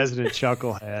resident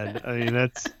chucklehead. I mean,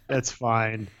 that's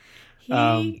fine.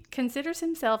 He considers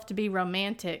himself to be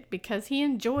romantic because he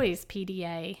enjoys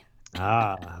PDA.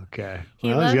 Okay.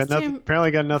 Well, he's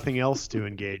apparently got nothing else to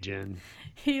engage in.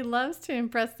 He loves to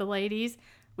impress the ladies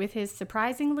with his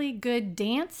surprisingly good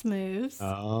dance moves.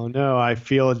 Oh, no. I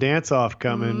feel a dance-off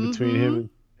coming between him.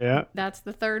 Yeah. That's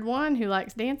the third one who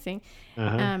likes dancing.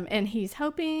 And he's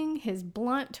hoping his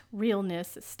blunt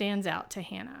realness stands out to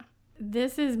Hannah.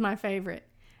 This is my favorite.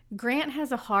 Grant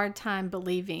has a hard time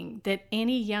believing that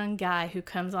any young guy who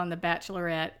comes on The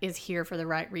Bachelorette is here for the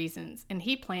right reasons, and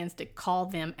he plans to call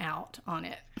them out on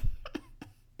it.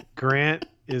 Grant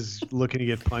is looking to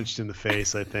get punched in the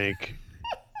face, I think.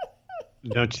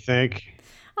 Don't you think?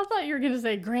 I thought you were going to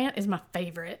say Grant is my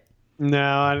favorite.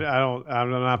 No, I don't.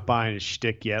 I'm not buying his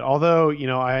shtick yet. Although,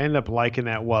 I end up liking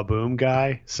that Waboom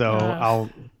guy, so I'll.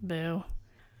 Boo.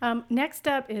 Next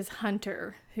up is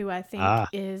Hunter, who I think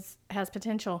has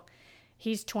potential.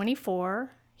 He's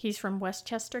 24. He's from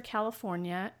Westchester,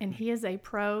 California, and he is a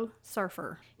pro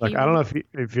surfer. I don't know if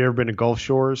you've ever been to Gulf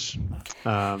Shores.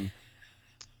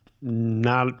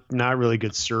 Not really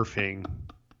good surfing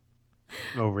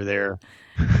over there.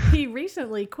 He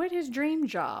recently quit his dream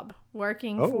job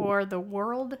working for the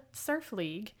World Surf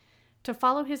League to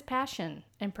follow his passion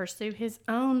and pursue his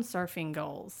own surfing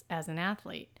goals as an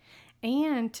athlete,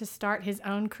 and to start his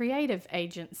own creative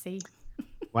agency.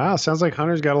 Wow, sounds like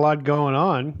Hunter's got a lot going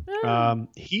on.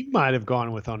 He might have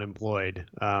gone with unemployed.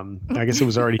 I guess it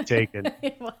was already taken.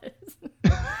 It was.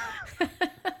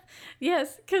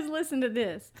 Yes, because listen to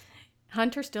this.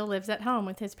 Hunter still lives at home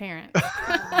with his parents.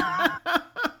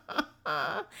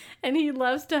 And he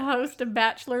loves to host a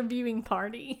bachelor viewing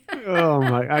party. Oh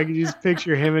my! I can just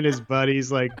picture him and his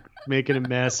buddies like making a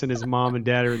mess, and his mom and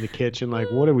dad are in the kitchen, like,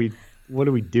 what are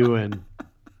we doing?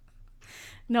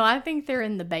 No, I think they're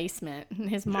in the basement. And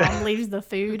his mom leaves the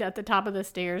food at the top of the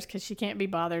stairs because she can't be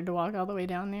bothered to walk all the way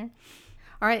down there.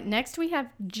 All right, next we have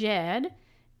Jed.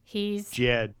 He's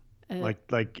Jed,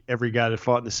 like every guy that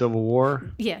fought in the Civil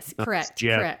War. Yes, No, correct. it's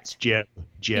Jeb. Correct. It's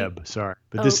Jeb. Sorry,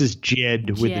 but this is Jed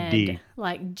with a D.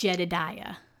 Like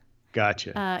Jedediah.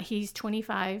 Gotcha. He's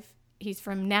 25. He's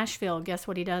from Nashville. Guess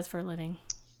what he does for a living?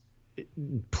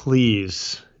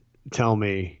 Please tell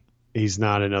me he's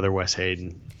not another Wes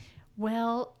Hayden.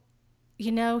 Well,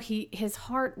 his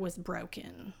heart was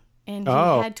broken, and he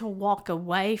had to walk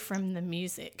away from the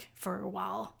music for a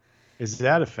while. Is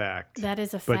that a fact? That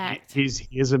is a fact. He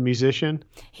is a musician?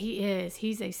 He is.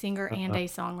 He's a singer and a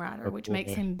songwriter, which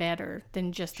makes him better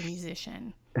than just a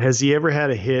musician. Has he ever had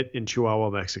a hit in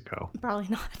Chihuahua, Mexico? Probably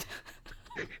not.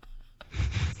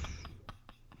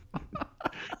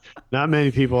 Not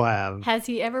many people have. Has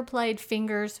he ever played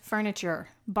Fingers Furniture,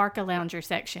 Barcalounger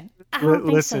section? I don't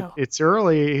think so. It's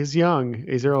early. He's young.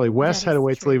 He's early. Wes had to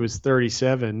wait till he was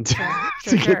 37 to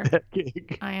get that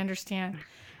gig. I understand.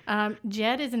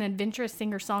 Jed is an adventurous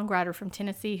singer-songwriter from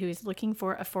Tennessee who is looking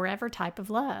for a forever type of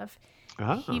love.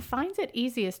 Oh. He finds it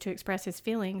easiest to express his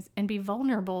feelings and be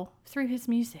vulnerable through his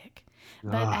music.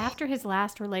 But after his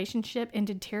last relationship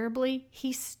ended terribly,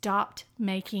 he stopped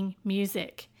making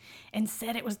music and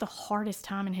said it was the hardest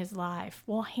time in his life.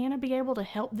 Will Hannah be able to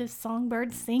help this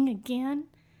songbird sing again?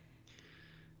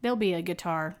 There'll be a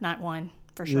guitar, not one,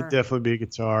 for sure. There'll definitely be a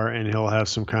guitar, and he'll have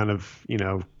some kind of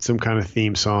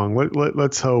theme song.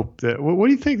 Let's hope that. What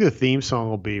do you think the theme song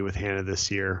will be with Hannah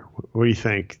this year? What do you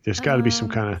think? There's got to be some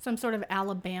sort of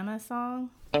Alabama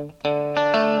song.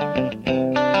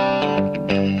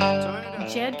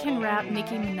 Jed can rap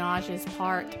Nicki Minaj's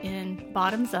part in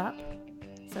Bottoms Up.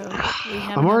 So we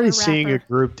have I'm already rapper. seeing a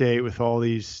group date with all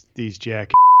these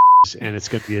jack and it's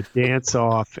going to be a dance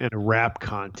off and a rap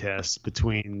contest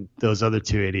between those other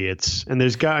two idiots. And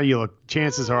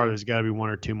chances are there's got to be one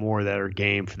or two more that are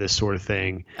game for this sort of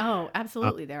thing. Oh,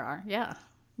 absolutely there are. Yeah.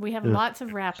 We have lots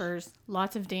of rappers,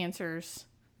 lots of dancers,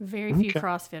 very few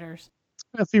CrossFitters.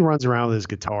 If he runs around with his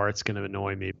guitar, it's going to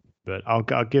annoy me. But I'll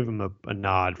give him a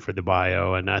nod for the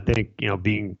bio, and I think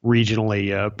being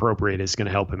regionally appropriate is going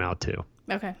to help him out too.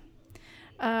 Okay.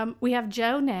 We have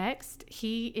Joe next.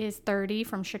 He is 30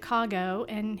 from Chicago,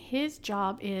 and his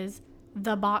job is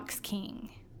the Box King.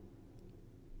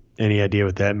 Any idea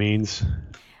what that means?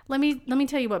 Let me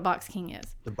tell you what Box King is.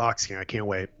 The Box King. I can't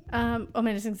wait.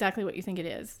 It's exactly what you think it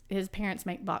is. His parents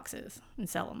make boxes and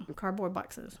sell them, cardboard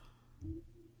boxes.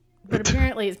 But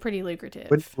apparently it's pretty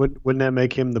lucrative. Wouldn't that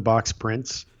make him the box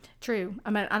prince? True.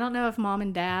 I don't know if mom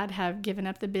and dad have given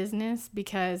up the business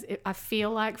because I feel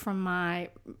like from my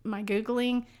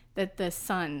Googling that the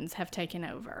sons have taken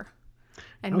over.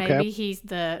 And maybe he's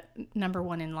the number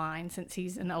one in line since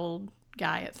he's an old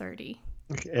guy at 30.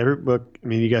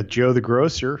 You got Joe the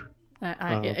grocer.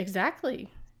 Exactly.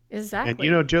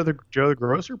 And Joe the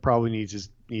grocer probably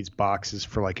needs boxes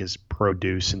for like his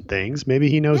produce and things. Maybe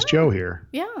he knows Joe here.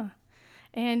 Yeah.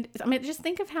 And just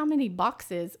think of how many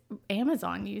boxes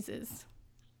Amazon uses.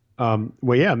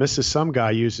 Mrs. Some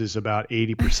Guy uses about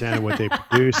 80% of what they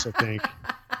produce, I think.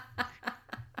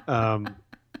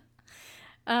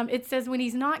 It says when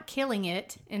he's not killing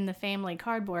it in the family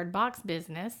cardboard box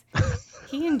business,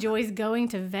 he enjoys going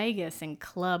to Vegas and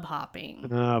club hopping.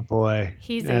 Oh, boy.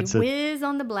 He's a whiz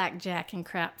on the blackjack and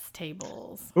craps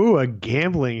tables. Ooh, a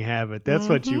gambling habit. That's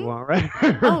what you want, right?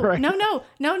 Oh, right. No.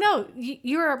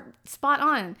 You're spot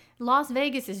on. Las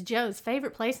Vegas is Joe's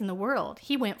favorite place in the world.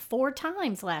 He went 4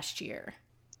 times last year.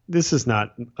 This is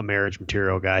not a marriage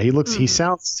material guy. He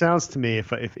sounds to me,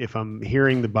 if I'm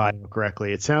hearing the bio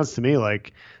correctly, it sounds to me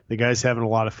like the guy's having a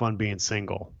lot of fun being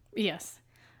single. Yes.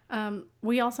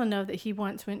 We also know that he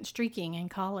once went streaking in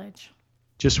college.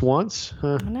 Just once?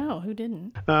 Huh? No, who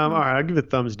didn't? All right, I'll give a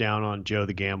thumbs down on Joe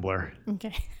the gambler.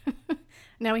 Okay.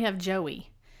 Now we have Joey.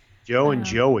 Joe and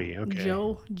Joey. Okay.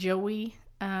 Joey.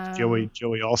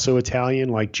 Joey also Italian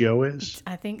like Joe is?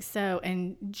 I think so.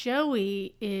 And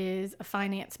Joey is a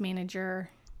finance manager.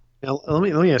 Now, let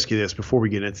me ask you this before we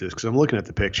get into this, because I'm looking at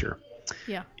the picture.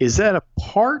 Yeah. Is that a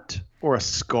part or a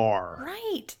scar?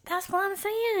 Right. That's what I'm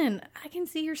saying. I can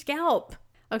see your scalp.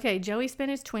 Okay, Joey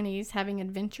spent his 20s having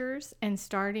adventures and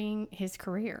starting his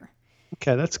career.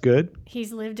 Okay, that's good.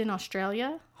 He's lived in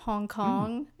Australia, Hong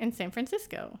Kong, and San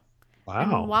Francisco.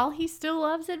 Wow. And while he still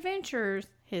loves adventures,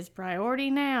 his priority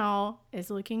now is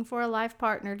looking for a life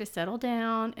partner to settle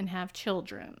down and have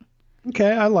children.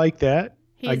 Okay, I like that.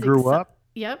 I grew up.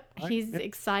 Yep. He's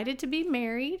excited to be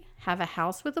married, have a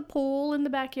house with a pool in the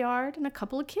backyard, and a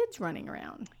couple of kids running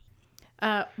around.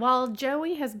 While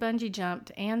Joey has bungee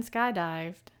jumped and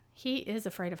skydived, he is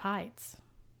afraid of heights.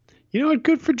 You know what?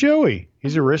 Good for Joey.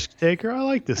 He's a risk taker. I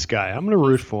like this guy. I'm going to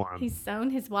root for him. He's sown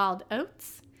his wild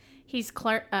oats. He's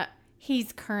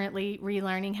currently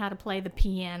relearning how to play the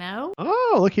piano.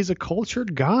 Oh, look, he's a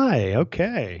cultured guy.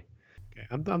 Okay.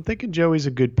 I'm thinking Joey's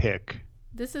a good pick.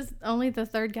 This is only the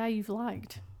third guy you've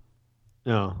liked.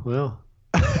 Oh, well.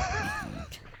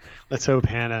 Let's hope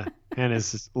Hannah's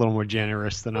a little more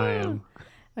generous than I am.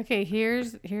 Okay,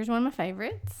 here's one of my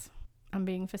favorites. I'm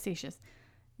being facetious.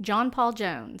 John Paul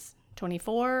Jones,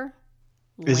 24.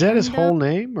 Is that his whole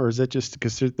name, or is that just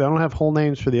because they don't have whole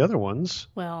names for the other ones?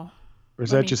 Well, or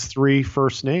is that just 3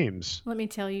 first names? Let me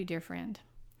tell you, dear friend.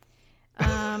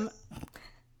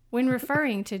 When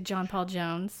referring to John Paul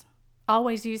Jones,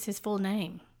 always use his full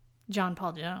name, John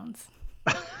Paul Jones.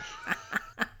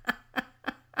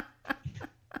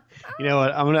 You know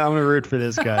what? I'm gonna root for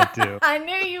this guy too. I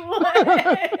knew you would.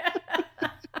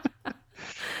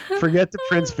 Forget the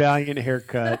Prince Valiant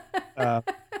haircut.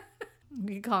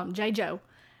 You call him J. Joe.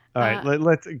 All right,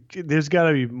 there's got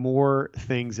to be more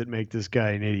things that make this guy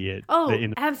an idiot. Oh,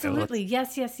 absolutely.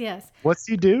 Yes. What's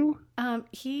he do?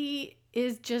 He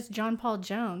is just John Paul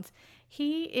Jones.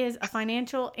 He is a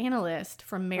financial analyst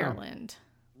from Maryland.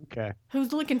 Oh, okay.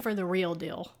 Who's looking for the real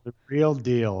deal. The real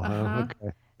deal, huh?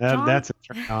 Okay. That's a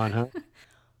turn on, huh?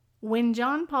 When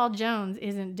John Paul Jones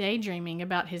isn't daydreaming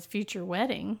about his future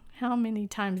wedding, how many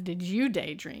times did you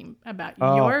daydream about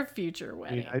your future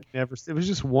wedding? It was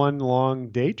just one long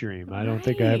daydream. I don't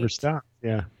think I ever stopped.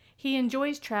 Yeah. He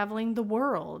enjoys traveling the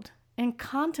world and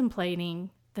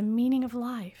contemplating the meaning of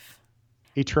life.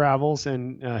 He travels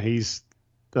and he's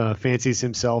fancies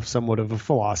himself somewhat of a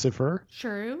philosopher.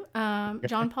 True.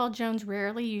 John Paul Jones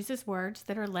rarely uses words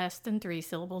that are less than 3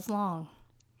 syllables long.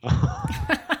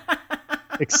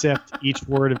 Except each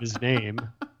word of his name.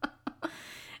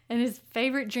 And his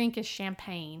favorite drink is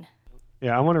champagne.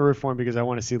 Yeah, I want to root for him because I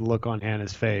want to see the look on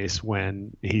Hannah's face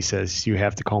when he says, "You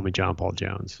have to call me John Paul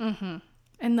Jones." Mm-hmm.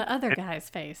 And the other guy's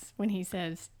face when he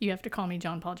says, "You have to call me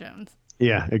John Paul Jones."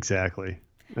 Yeah, exactly.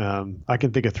 I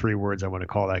can think of 3 words I want to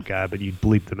call that guy, but you'd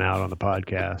bleep them out on the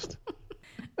podcast.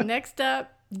 Next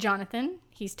up, Jonathan.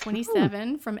 He's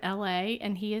 27 from LA,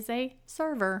 and he is a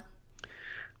server.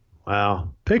 Wow.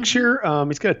 Picture,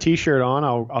 he's got a t-shirt on.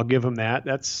 I'll give him that.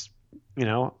 That's,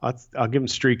 I'll give him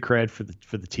street cred for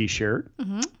the t-shirt.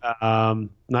 Mm-hmm.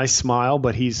 Nice smile,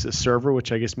 but he's a server,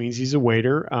 which I guess means he's a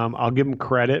waiter. I'll give him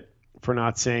credit for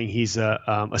not saying he's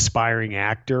a aspiring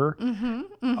actor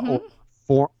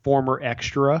or former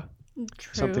extra,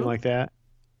 something like that.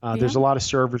 There's a lot of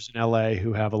servers in LA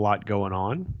who have a lot going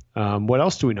on. What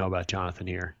else do we know about Jonathan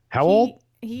here? How old?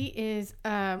 He is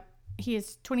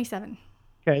 27.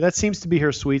 Okay, that seems to be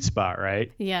her sweet spot,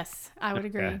 right? Yes, I would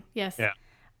agree. Yes.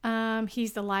 Yeah.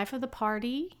 He's the life of the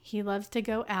party. He loves to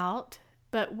go out,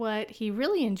 but what he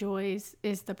really enjoys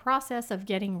is the process of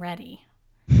getting ready.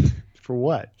 For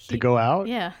what? To go out?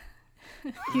 Yeah.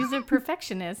 He's a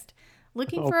perfectionist,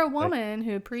 looking for a woman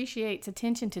who appreciates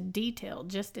attention to detail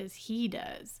just as he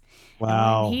does.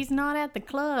 Wow. And when he's not at the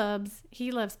clubs,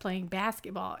 he loves playing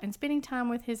basketball and spending time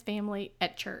with his family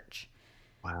at church.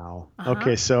 Wow.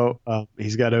 Okay, so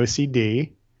he's got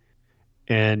OCD,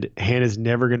 and Hannah's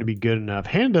never going to be good enough.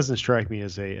 Hannah doesn't strike me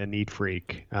as a neat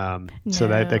freak, so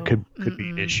that could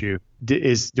be an issue.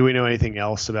 Do we know anything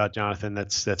else about Jonathan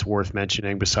that's worth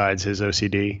mentioning besides his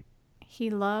OCD?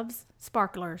 He loves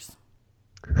sparklers.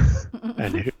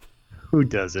 And who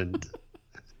doesn't?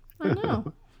 I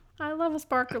know. I love a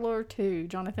sparkler too,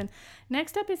 Jonathan.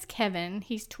 Next up is Kevin.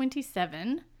 He's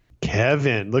 27.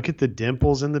 Kevin, look at the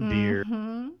dimples in the beard.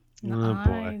 Mm-hmm. Oh, eyes,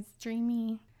 boy.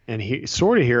 Dreamy. And he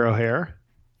sort of hero hair.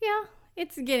 Yeah,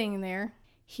 it's getting there.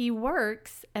 He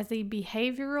works as a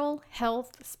behavioral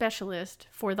health specialist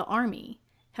for the Army,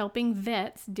 helping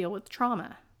vets deal with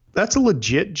trauma. That's a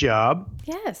legit job.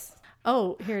 Yes.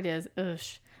 Oh, here it is.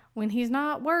 When he's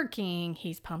not working,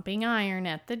 he's pumping iron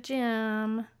at the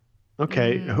gym.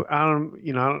 Okay,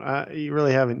 you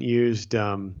really haven't used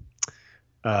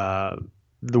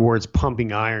the words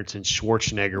pumping iron since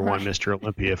Schwarzenegger won Mr.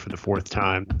 Olympia for the 4th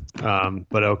time.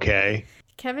 But okay.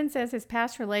 Kevin says his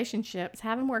past relationships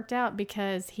haven't worked out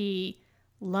because he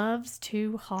loves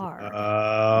too hard.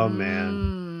 Oh,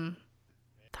 man.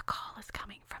 The call is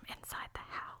coming from inside the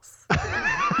house.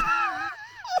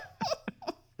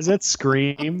 Is that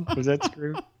Scream? Was that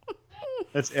Scream?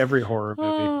 That's every horror movie.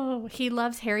 Oh, he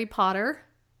loves Harry Potter.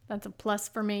 That's a plus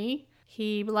for me.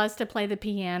 He loves to play the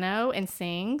piano and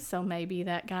sing, so maybe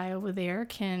that guy over there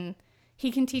He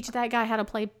can teach that guy how to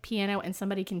play piano, and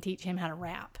somebody can teach him how to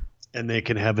rap. And they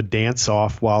can have a dance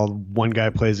off while one guy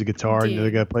plays a guitar and the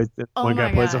other guy plays one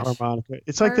guy plays a harmonica.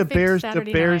 It's Perfect like the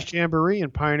Saturday Bears night. Jamboree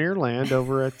in Pioneer Land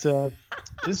over at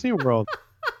Disney World,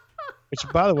 which,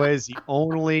 by the way, is the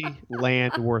only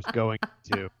land worth going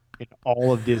to in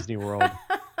all of Disney World.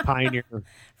 Pioneer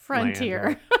Frontier.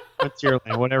 Land, Frontier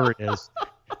Land, whatever it is.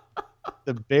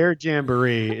 The Bear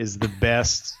Jamboree is the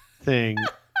best thing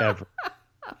ever.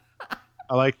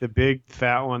 I like the big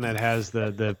fat one that has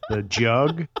the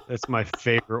jug. That's my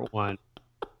favorite one.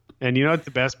 And you know what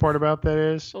the best part about that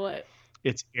is? What?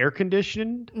 It's air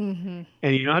conditioned, Mm-hmm.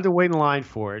 and you don't have to wait in line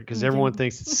for it because everyone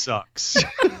thinks it sucks.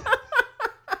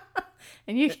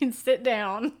 And you can sit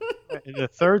down. And the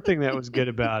third thing that was good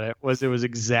about it was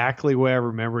exactly where I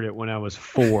remembered it when I was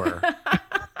 4.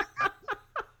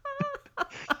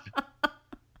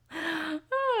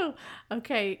 Oh,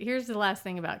 okay. Here's the last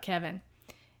thing about Kevin.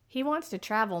 He wants to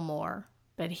travel more,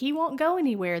 but he won't go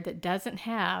anywhere that doesn't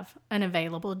have an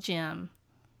available gym.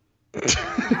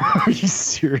 Are you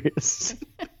serious?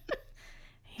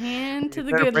 Hand to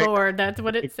the Better good break- Lord. That's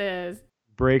what it says.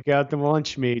 Break out the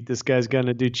lunch meat. This guy's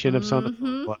gonna do chin-ups on the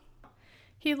floor.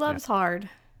 He loves hard,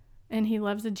 and he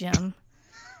loves a gym.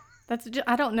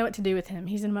 I don't know what to do with him.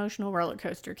 He's an emotional roller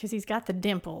coaster because he's got the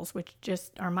dimples, which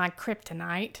just are my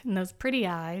kryptonite, and those pretty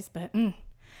eyes, but...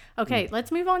 Okay,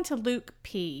 let's move on to Luke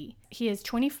P. He is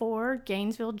 24,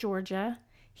 Gainesville, Georgia.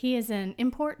 He is an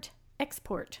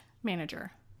import-export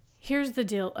manager. Here's the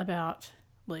deal about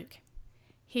Luke.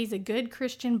 He's a good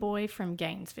Christian boy from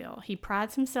Gainesville. He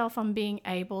prides himself on being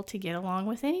able to get along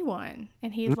with anyone,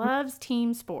 and he loves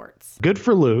team sports. Good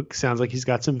for Luke. Sounds like he's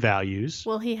got some values.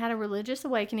 Well, he had a religious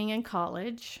awakening in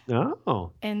college,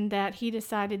 Oh. and that he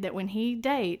decided that when he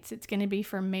dates, it's going to be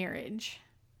for marriage.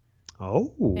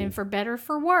 Oh. And for better or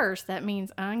for worse, that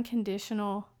means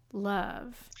unconditional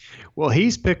love. Well,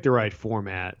 he's picked the right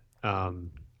format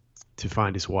to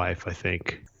find his wife, I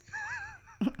think.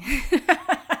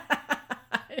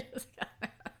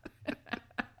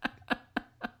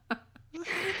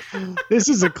 This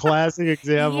is a classic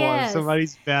example of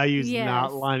somebody's values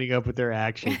not lining up with their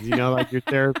actions. You know, like your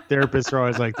therapists are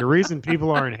always like, the reason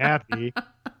people aren't happy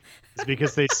is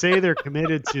because they say they're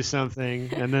committed to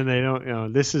something and then they don't. You know,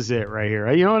 this is it right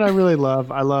here. You know what I really love?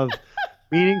 I love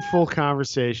meaningful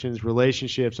conversations,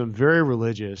 relationships. I'm very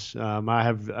religious. I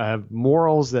have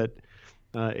morals that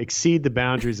exceed the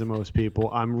boundaries of most people.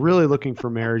 I'm really looking for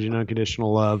marriage and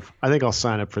unconditional love. I think I'll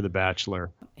sign up for The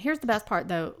Bachelor. Here's the best part,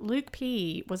 though. Luke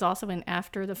P. was also in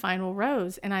After the Final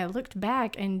Rose, and I looked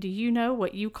back, and do you know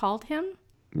what you called him?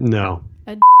 No.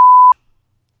 And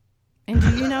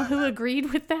do you know who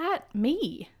agreed with that?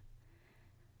 Me.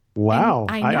 Wow.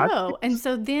 And I know. And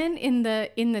so then in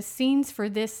the scenes for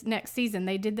this next season,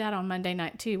 they did that on Monday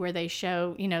night too, where they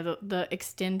show, you know, the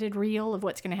extended reel of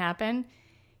what's going to happen.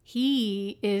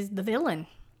 He is the villain.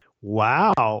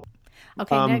 Wow.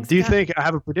 Okay. Next do you up. think I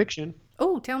have a prediction?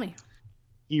 Oh, tell me.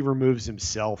 He removes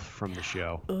himself from the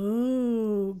show.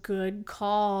 Ooh, good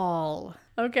call.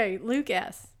 Okay, Luke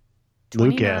S.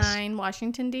 Luke 29,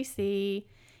 Washington, D.C.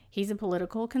 He's a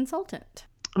political consultant.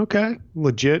 Okay.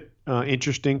 Legit,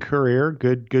 interesting career.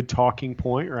 Good talking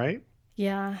point, right?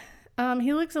 Yeah.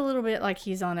 He looks a little bit like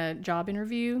he's on a job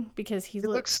interview because he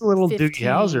looks a little 15 Doogie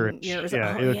Howser-ish. years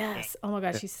Yeah, old. Yes. Oh my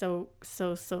gosh, he's so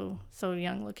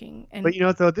young looking. And But you know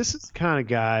what, though? This is the kind of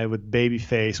guy with baby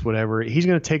face, whatever. He's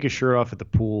going to take his shirt off at the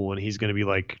pool and he's going to be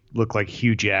look like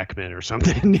Hugh Jackman or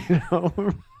something, you know?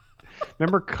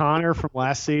 Remember Connor from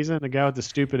last season, the guy with the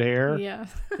stupid hair? Yeah.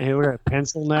 And he looked at a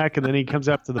pencil neck, and then he comes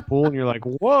up to the pool, and you're like,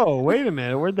 whoa, wait a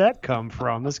minute. Where'd that come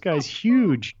from? This guy's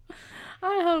huge.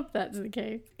 I hope that's the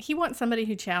case. He wants somebody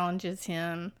who challenges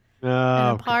him Oh,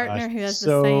 and a partner gosh. who has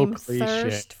So the same cliche.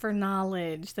 thirst for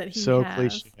knowledge that he So has.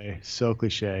 cliche. So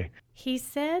cliche. He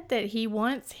said that he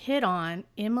once hit on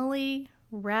Emily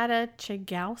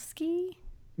Ratajkowski.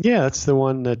 Yeah, that's the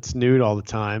one that's nude all the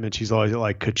time, and she's always at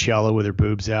like Coachella with her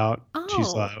boobs out. Oh.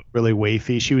 She's really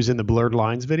wafy. She was in the Blurred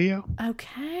Lines video.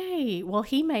 Okay. Well,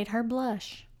 he made her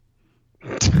blush.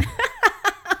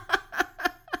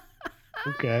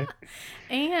 Okay.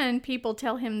 And people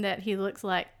tell him that he looks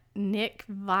like Nick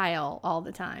Vile all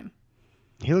the time.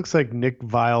 He looks like Nick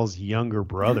Vile's younger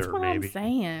brother, That's what maybe. I'm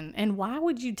saying. And why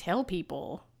would you tell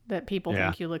people that people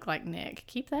think you look like Nick?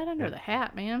 Keep that under the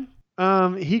hat, man.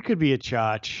 He could be a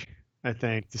chotch, I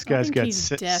think. This guy's got he's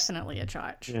definitely a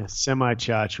chotch. Yeah,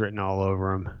 semi-chotch written all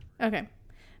over him. Okay.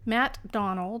 Matt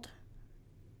Donald.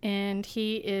 And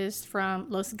he is from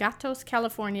Los Gatos,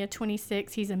 California,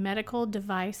 26. He's a medical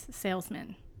device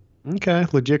salesman. Okay,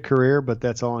 legit career, but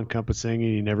that's all encompassing,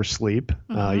 and you never sleep.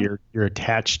 Mm-hmm. You're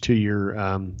attached to your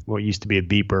what used to be a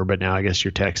beeper, but now I guess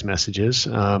your text messages.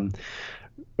 Kind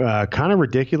of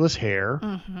ridiculous hair,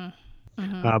 Mm-hmm.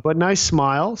 Mm-hmm. but nice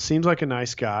smile. Seems like a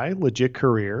nice guy. Legit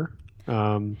career.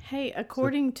 Hey, So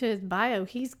according to his bio,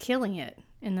 he's killing it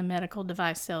in the medical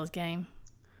device sales game.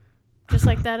 Just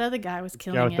like that other guy was guy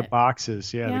killing with the it.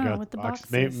 boxes, yeah, the guy Yeah, with with the the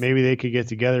boxes. boxes. Maybe they could get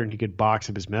together and he could box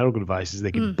up his medical devices.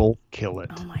 They could Mm. both kill Oh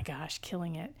it. my gosh,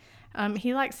 killing it.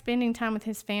 He likes spending time with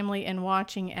his family and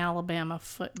watching Alabama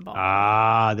football.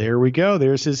 Ah, there we go.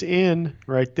 There's his in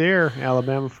right there.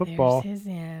 Alabama There's football. his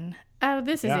in. Oh,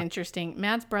 this is Yeah, interesting.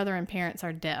 Matt's brother and parents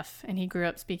are deaf, and he grew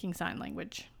up speaking sign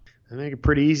language. I think it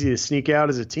pretty easy to sneak out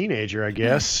as a teenager, I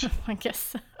guess. I guess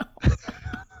so.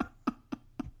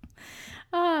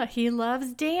 He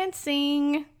loves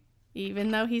dancing,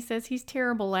 even though he says he's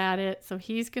terrible at it. So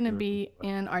he's going to be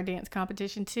in our dance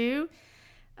competition too.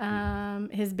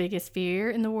 His biggest fear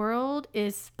in the world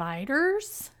is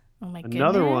spiders. Oh my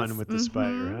Another one goodness. with the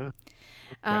spider,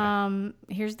 huh? Okay.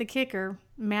 Here's the kicker.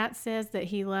 Matt says that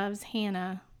he loves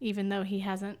Hannah, even though he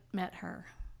hasn't met her.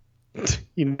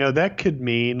 That could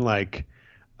mean like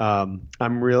I'm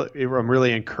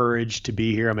really encouraged to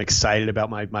be here. I'm excited about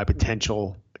my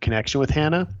potential connection with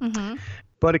Hannah. Mm-hmm.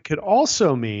 But it could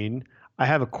also mean I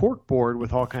have a cork board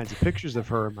with all kinds of pictures of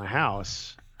her in my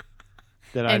house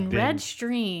that I've And been. red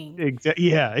string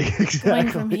Yeah, going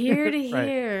from exactly. here to Right.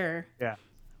 here. Yeah.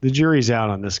 The jury's out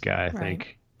on this guy, I Right.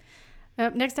 think.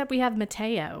 Next up, we have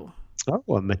Mateo. Oh,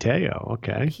 well, Mateo.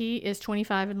 Okay. He is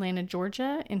 25, Atlanta,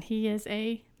 Georgia, and he is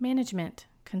a management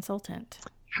consultant.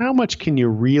 How much can you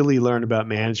really learn about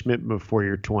management before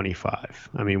you're 25?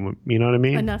 I mean, you know what I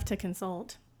mean? Enough to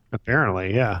consult.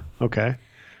 Apparently, yeah. Okay.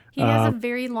 He has a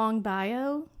very long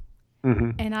bio,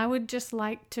 Mhm. and I would just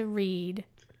like to read.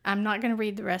 I'm not going to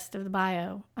read the rest of the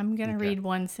bio. I'm going to Okay. read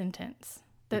one sentence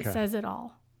that Okay. says it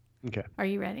all. Okay. Are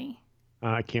you ready?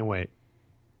 I can't wait.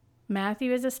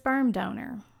 Matthew is a sperm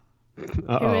donor who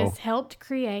Uh-oh. has helped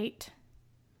create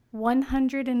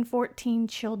 114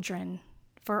 children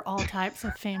for all types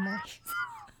of families.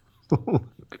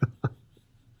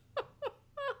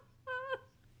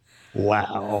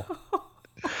 Wow.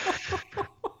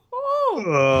 Oh,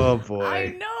 Oh, I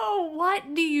boy. know.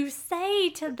 What do you say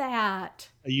to that?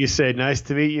 You say, nice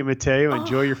to meet you, Mateo.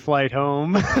 Enjoy your flight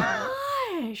home.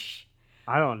 Gosh.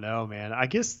 I don't know, man. I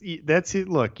guess that's it.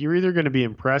 Look, you're either going to be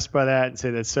impressed by that and say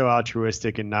that's so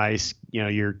altruistic and nice,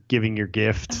 you're giving your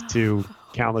gift to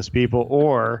countless people,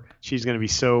 or she's going to be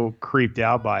so creeped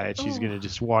out by it, she's going to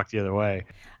just walk the other way.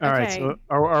 All right. Okay. So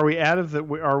are we out of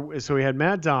so we had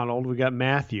Matt Donald, we got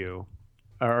Matthew,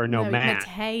 or no, Matt,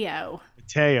 Mateo.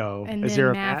 Mateo. And Is then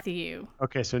there a Matthew.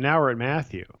 Okay, so now we're at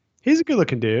Matthew. He's a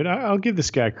good-looking dude. I'll give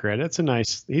this guy credit. It's a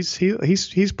nice.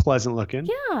 He's pleasant looking.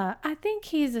 Yeah, I think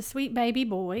he's a sweet baby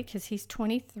boy because he's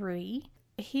 23.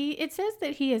 It says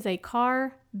that he is a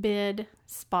car bid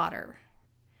spotter,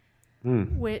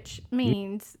 which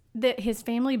means that his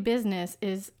family business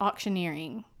is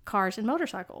auctioneering cars and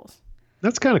motorcycles.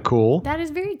 That's kind of cool. That is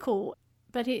very cool.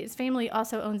 But his family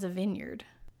also owns a vineyard.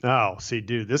 Oh, see,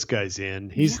 dude, this guy's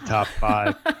in. He's the top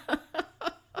 5.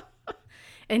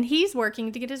 And he's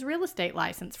working to get his real estate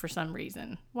license for some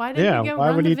reason. Why didn't he go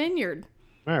run the vineyard?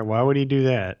 All right, why would he do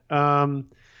that?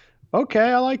 Okay,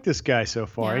 I like this guy so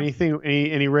far. Yeah.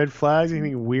 Any red flags?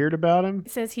 Anything weird about him?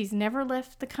 It says he's never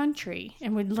left the country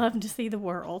and would love to see the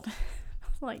world.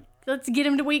 Like, let's get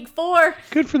him to week 4.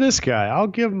 Good for this guy. I'll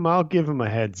give him a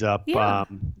heads up. Yeah.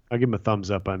 I'll give him a thumbs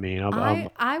up. I mean,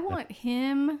 I want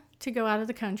him to go out of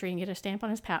the country and get a stamp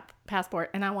on his passport,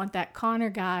 and I want that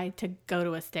Connor guy to go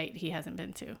to a state he hasn't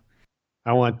been to.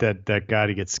 I want that guy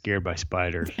to get scared by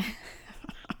spiders.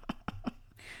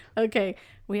 Okay,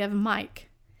 we have Mike.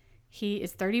 He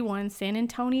is 31, San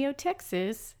Antonio,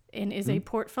 Texas, and is a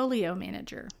portfolio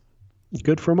manager.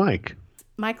 Good for Mike.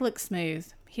 Mike looks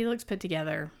smooth. He looks put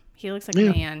together. He looks like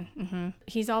Yeah. a man.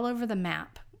 He's all over the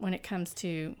map when it comes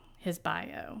to his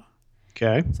bio.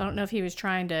 Okay. So I don't know if he was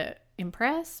trying to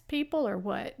impress people or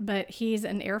what, but he's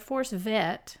an Air Force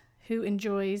vet who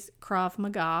enjoys Krav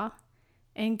Maga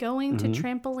and going to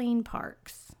trampoline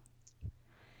parks.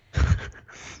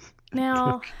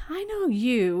 Now, I know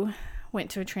you went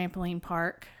to a trampoline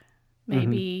park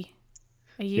maybe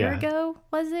a year Yeah. ago,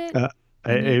 was it?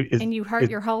 And you hurt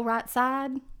your whole right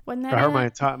side? Wasn't that I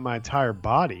hurt it? my entire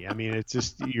body. I mean, it's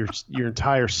just your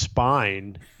entire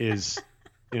spine is,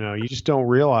 you just don't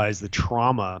realize the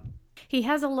trauma. He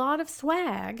has a lot of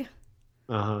swag.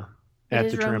 Uh-huh. It At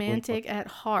is the trampoline romantic park. at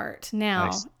heart. Now,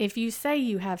 Nice. if you say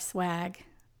you have swag,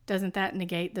 doesn't that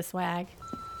negate the swag?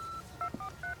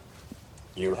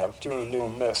 You have 2 new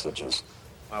messages.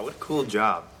 Wow, what a cool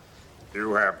job.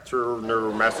 You have 2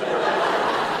 new messages.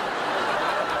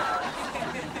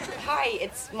 Hi,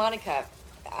 it's Monica.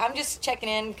 I'm just checking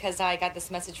in because I got this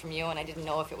message from you and I didn't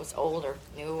know if it was old or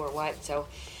new or what, so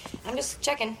I'm just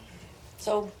checking.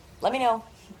 So let me know.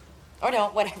 Or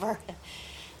don't, whatever.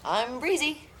 I'm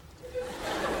breezy.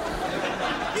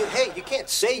 Hey, you can't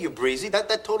say you're breezy.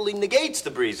 That totally negates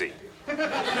the breezy.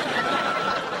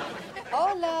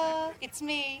 Hola, it's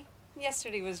me.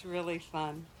 Yesterday was really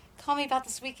fun. Call me about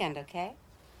this weekend, okay?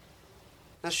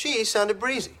 Now, she sounded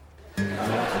breezy.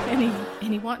 And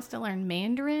he wants to learn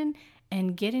Mandarin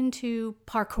and get into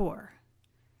parkour.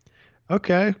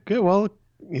 Okay, good. Well,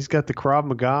 he's got the Krav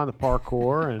Maga and the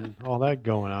parkour and all that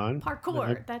going on.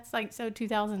 Parkour. That's like so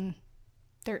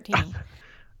 2013.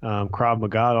 Krav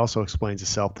Maga also explains the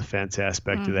self-defense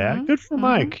aspect of that. Good for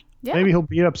Mike. Yeah. Maybe he'll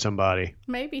beat up somebody.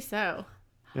 Maybe so.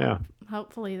 Yeah.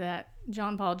 Hopefully that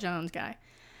John Paul Jones guy.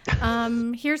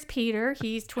 Here's Peter.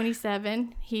 He's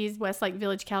 27. He's Westlake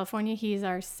Village, California. He's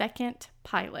our second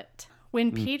pilot.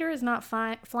 When Peter is not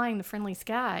flying the friendly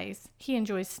skies, he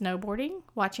enjoys snowboarding,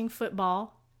 watching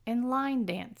football, and line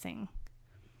dancing.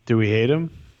 Do we hate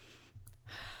him?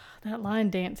 That line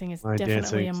dancing is Line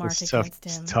definitely dancing, a mark it's against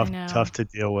him. It's tough, I know. tough to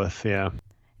deal with. Yeah.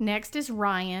 Next is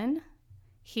Ryan.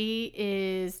 He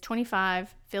is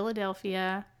 25,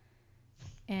 Philadelphia,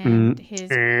 and his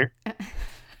Then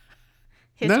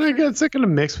it's not going to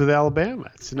mix with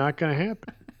Alabama. It's not going to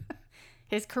happen.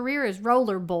 his career is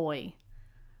roller boy.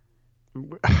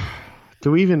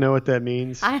 Do we even know what that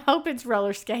means? I hope it's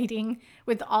roller skating.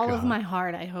 With all of my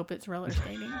heart, I hope it's roller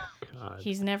skating.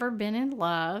 He's never been in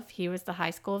love. He was the high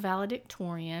school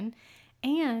valedictorian,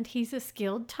 and he's a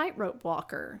skilled tightrope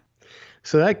walker.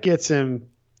 So that gets him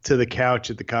to the couch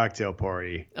at the cocktail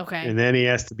party. Okay. And then he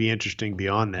has to be interesting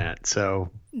beyond that. So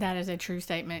That is a true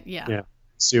statement. Yeah. yeah,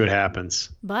 see what happens.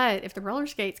 But if the roller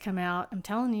skates come out, I'm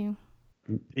telling you.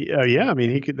 Yeah, I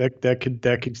mean, he could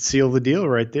that could seal the deal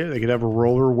right there. They could have a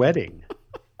roller wedding.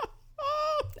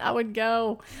 I would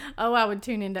go. Oh, I would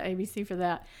tune into ABC for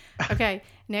that. Okay.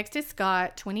 Next is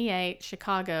Scott, 28,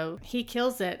 Chicago. He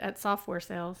kills it at software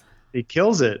sales. He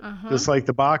kills it, just like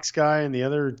the box guy and the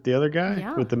other guy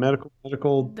Yeah. with the medical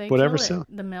They whatever. kill it.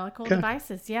 The medical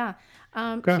devices. Yeah.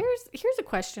 Here's a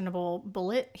questionable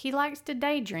bullet. He likes to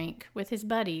day drink with his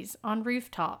buddies on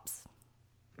rooftops.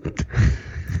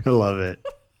 I love it.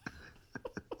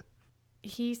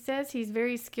 He says he's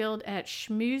very skilled at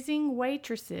schmoozing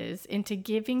waitresses into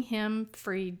giving him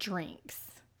free drinks.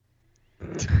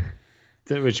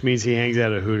 Which means he hangs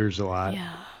out at Hooters a lot.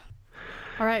 Yeah.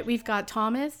 All right, we've got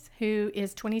Thomas, who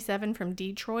is 27 from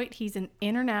Detroit. He's an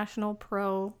international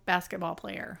pro basketball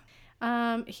player.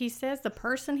 He says the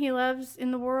person he loves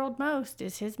in the world most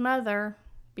is his mother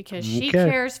because she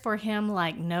cares for him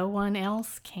like no one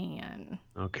else can.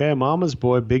 Okay, mama's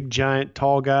boy, big giant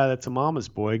tall guy. That's a mama's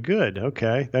boy. Good.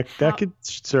 Okay, that could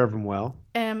serve him well.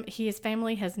 His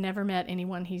family has never met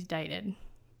anyone he's dated.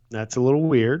 That's a little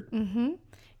weird. Mm-hmm.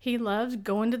 He loves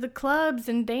going to the clubs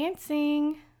and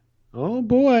dancing. Oh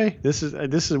boy, this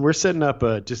is we're setting up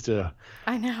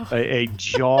I know a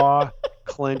jaw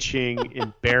clenching,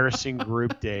 embarrassing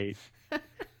group date.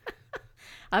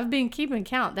 I've been keeping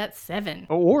count. That's 7.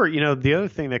 Or, the other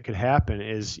thing that could happen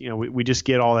is, we just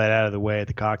get all that out of the way at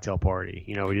the cocktail party.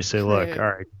 We just say, look, all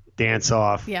right, dance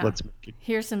off. Yeah. Let's make it.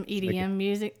 Here's some EDM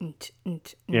music.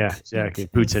 Yeah, exactly.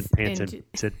 Boots and pants and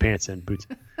said pants and boots.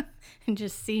 And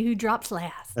just see who drops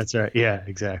last. That's right. Yeah,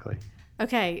 exactly.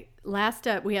 Okay, last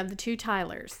up, we have the 2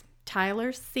 Tylers.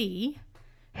 Tyler C.,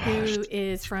 who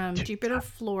is from Jupiter,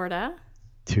 Florida.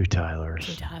 2 Tylers.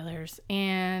 2 Tylers.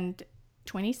 And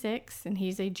 26, and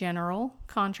he's a general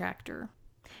contractor.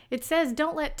 It says,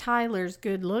 don't let Tyler's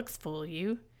good looks fool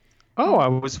you. Oh, I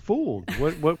was fooled.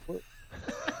 What?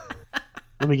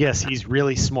 Let me guess. He's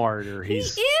really smart, or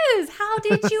he's... He is. How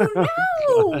did you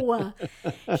know?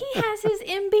 He has his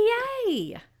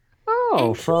MBA.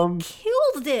 Oh, and he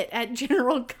killed it at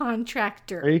general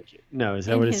contractor. No, is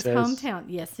that what it says? In his hometown.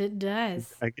 Yes, it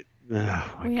does.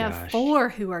 We have 4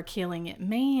 who are killing it.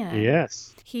 Man.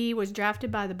 Yes. He was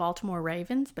drafted by the Baltimore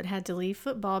Ravens, but had to leave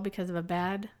football because of a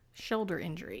bad shoulder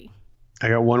injury. I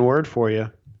got one word for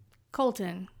you.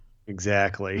 Colton.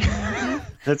 Exactly.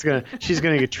 She's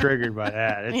gonna get triggered by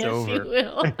that. It's over. She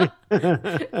will.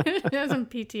 She has some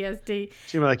PTSD.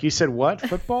 She'll be like, you said what?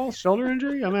 Football? Shoulder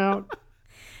injury? I'm out.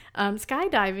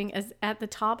 Skydiving is at the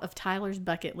top of Tyler's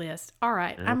bucket list. All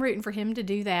right, I'm rooting for him to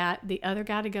do that, the other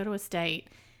guy to go to a state,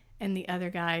 and the other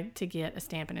guy to get a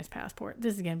stamp in his passport.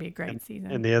 This is going to be a great season.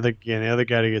 And the other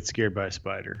guy to get scared by a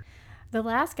spider. The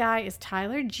last guy is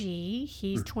Tyler G.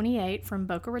 He's 28 from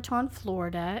Boca Raton,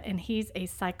 Florida, and he's a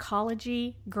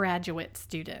psychology graduate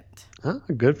student. Oh,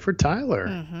 good for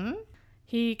Tyler.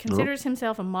 He considers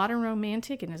himself a modern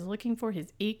romantic and is looking for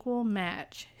his equal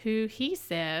match, who he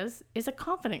says is a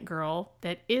confident girl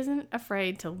that isn't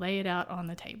afraid to lay it out on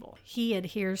the table. He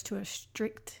adheres to a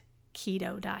strict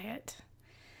keto diet.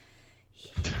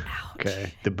 Ouch.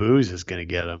 Okay. The booze is going to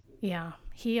get him. Yeah.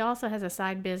 He also has a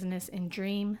side business in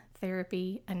dream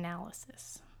therapy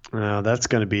analysis. Well, that's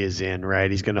going to be his in,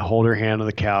 right? He's going to hold her hand on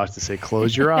the couch to say,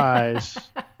 close your eyes.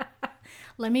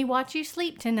 Let me watch you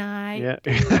sleep tonight. Yeah.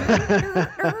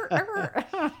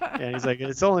 And he's like,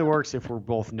 it only works if we're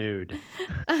both nude.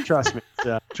 Trust me.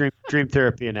 It's, dream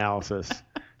therapy analysis.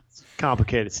 It's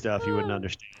complicated stuff you wouldn't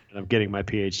understand. And I'm getting my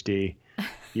PhD.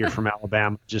 You're from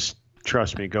Alabama. Just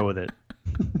trust me. Go with it.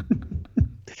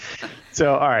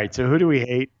 So, all right. So who do we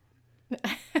hate?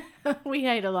 We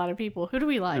hate a lot of people. Who do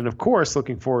we like? And of course,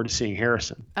 looking forward to seeing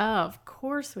Harrison. Oh, of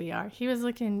course we are. He's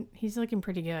looking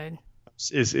pretty good.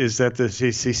 Is that is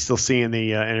he still seeing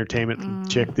the entertainment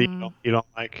chick that you don't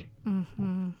like?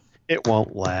 It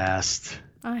won't last.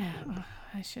 I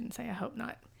shouldn't say I hope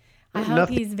not. I hope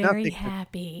he's very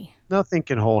happy. Nothing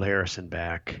can hold Harrison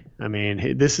back. I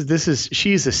mean,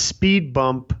 she's a speed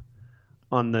bump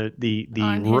on the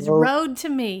on road. His road to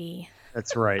me.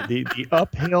 That's right. The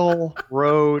uphill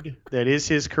road that is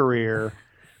his career,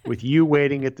 with you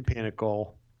waiting at the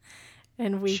pinnacle.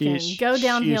 And we can go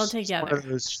downhill together.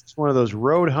 It's one of those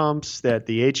road humps that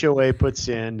the HOA puts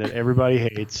in that everybody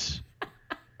hates.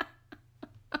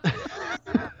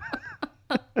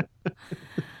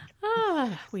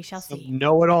 We shall see.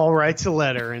 Know-it-all writes a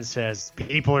letter and says,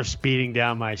 people are speeding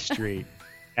down my street.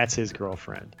 That's his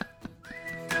girlfriend.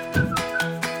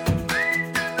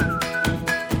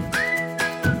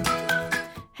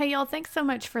 Hey, y'all, thanks so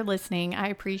much for listening. I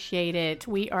appreciate it.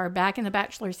 We are back in the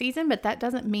Bachelor season, but that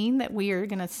doesn't mean that we are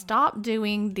going to stop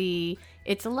doing the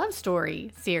It's a Love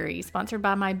Story series, sponsored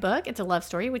by my book, It's a Love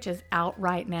Story, which is out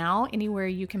right now anywhere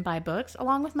you can buy books,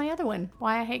 along with my other one,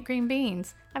 Why I Hate Green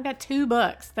Beans. I've got 2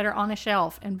 books that are on a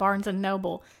shelf in Barnes &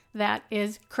 Noble. That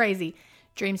is crazy.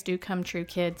 Dreams do come true,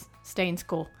 kids. Stay in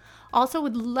school. Also,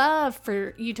 would love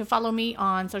for you to follow me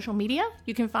on social media.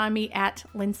 You can find me at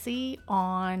Lindsay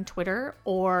on Twitter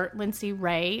or Lindsay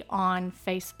Ray on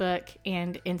Facebook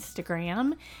and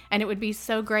Instagram. And it would be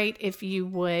so great if you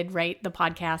would rate the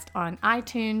podcast on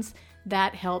iTunes.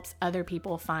 That helps other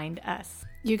people find us.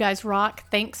 You guys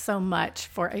rock. Thanks so much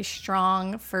for a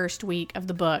strong first week of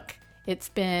the book. It's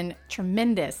been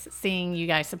tremendous seeing you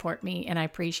guys support me, and I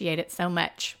appreciate it so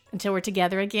much. Until we're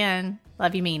together again,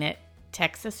 love you, mean it.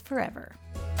 Texas forever.